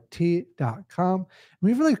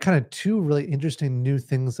 We have really kind of two really interesting new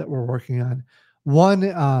things that we're working on.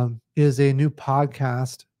 One is a new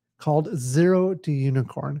podcast called Zero to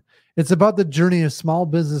Unicorn. It's about the journey of small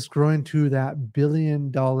business growing to that $1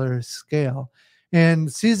 billion scale.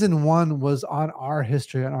 And season one was on our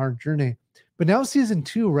history, on our journey. But now season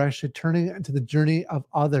two, we're actually turning into the journey of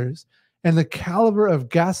others. And the caliber of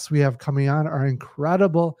guests we have coming on are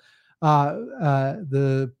incredible.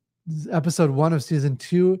 The episode one of season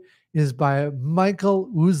two is by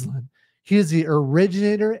Michael Uzlan. He is the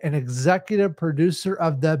originator and executive producer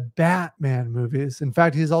of the Batman movies. In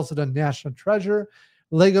fact, he's also done National Treasure,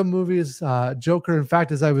 Lego movies, Joker. In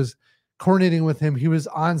fact, as I was coordinating with him, he was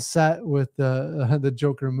on set with the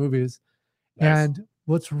Joker movies. Nice. And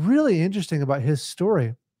what's really interesting about his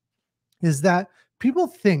story is that people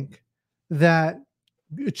think that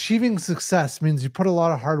achieving success means you put a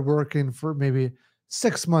lot of hard work in for maybe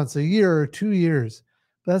 6 months, a year, or 2 years.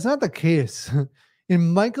 But that's not the case.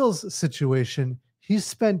 In Michael's situation, he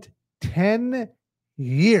spent 10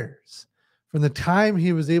 years from the time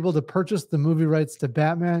he was able to purchase the movie rights to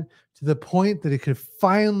Batman to the point that he could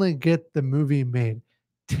finally get the movie made.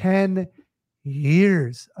 10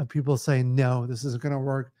 years of people saying, no, this isn't going to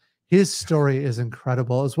work. His story is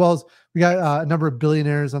incredible, as well as we got a number of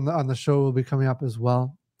billionaires on the show will be coming up as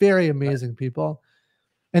well. Very amazing people.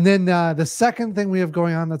 And then the second thing we have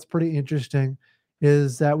going on that's pretty interesting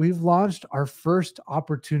is that we've launched our first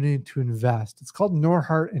opportunity to invest. It's called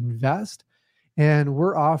Norhart Invest, and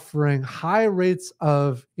we're offering high rates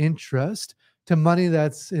of interest to money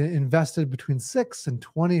that's invested between 6 and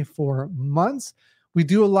 24 months. We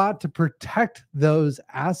do a lot to protect those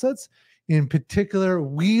assets. In particular,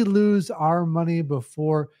 we lose our money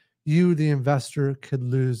before you, the investor, could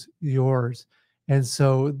lose yours. And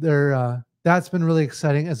so that's been really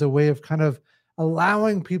exciting as a way of kind of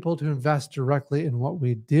allowing people to invest directly in what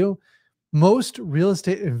we do. Most real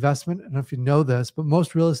estate investment, I don't know if you know this, but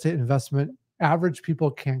most real estate investment average people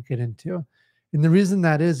can't get into. And the reason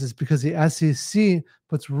that is because the SEC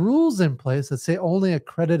puts rules in place that say only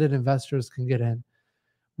accredited investors can get in.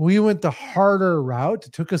 We went the harder route.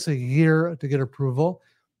 It took us a year to get approval.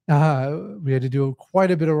 We had to do quite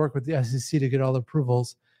a bit of work with the SEC to get all the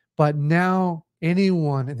approvals. But now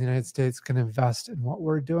anyone in the United States can invest in what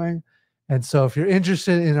we're doing. And so if you're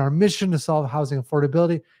interested in our mission to solve housing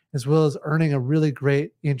affordability, as well as earning a really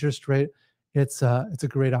great interest rate, it's a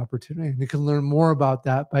great opportunity. And you can learn more about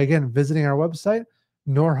that by, again, visiting our website,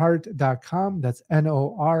 norhart.com. That's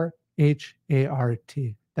NORHART.com.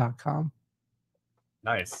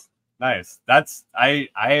 Nice. That's I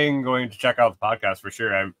am going to check out the podcast for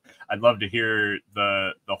sure. I'd love to hear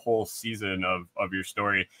the whole season of your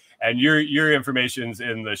story, and your information's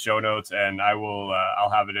in the show notes, and I'll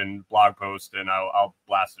have it in blog post, and I'll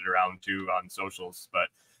blast it around too on socials. But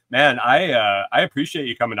man, I appreciate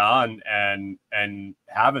you coming on and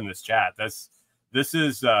having this chat. This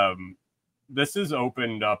has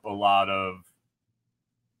opened up a lot of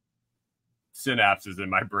synapses in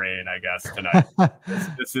my brain, I guess, tonight.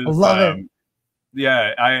 This is love it.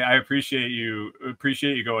 Yeah, I appreciate you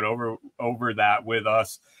going over that with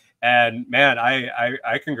us. And man,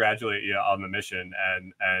 I congratulate you on the mission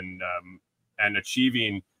and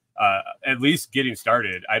achieving at least getting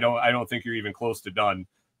started. I don't think you're even close to done,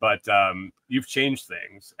 but you've changed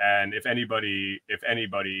things. And if anybody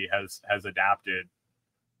has adapted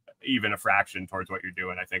even a fraction towards what you're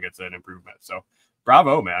doing, I think it's an improvement. So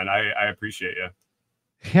bravo, man. I appreciate you.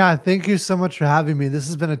 Yeah, thank you so much for having me. This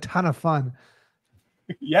has been a ton of fun.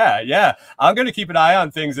 Yeah. I'm going to keep an eye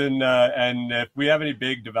on things, and if we have any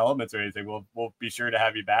big developments or anything, we'll be sure to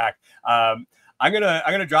have you back. I'm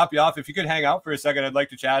gonna drop you off. If you could hang out for a second, I'd like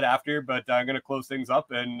to chat after, but I'm gonna close things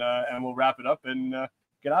up and we'll wrap it up and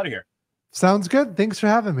get out of here. Sounds good. Thanks for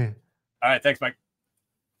having me. All right, thanks, Mike.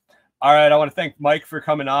 All right, I want to thank Mike for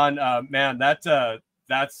coming on. Man, that's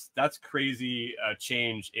crazy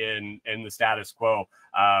change in the status quo.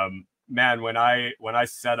 Man, when I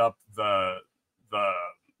set up the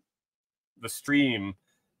the stream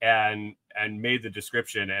and made the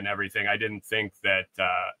description and everything, I didn't think that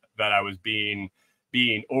that I was being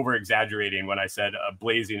over exaggerating when I said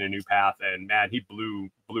blazing a new path. And man, he blew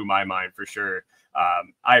my mind for sure.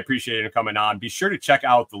 I appreciate him coming on. Be sure to check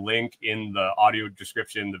out the link in the audio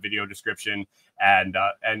description, the video description, and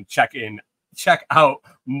check out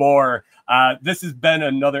more. This has been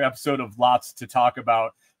another episode of Lots to Talk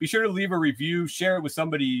About. Be sure to leave a review, share it with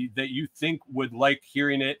somebody that you think would like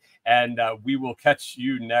hearing it, and we will catch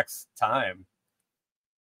you next time.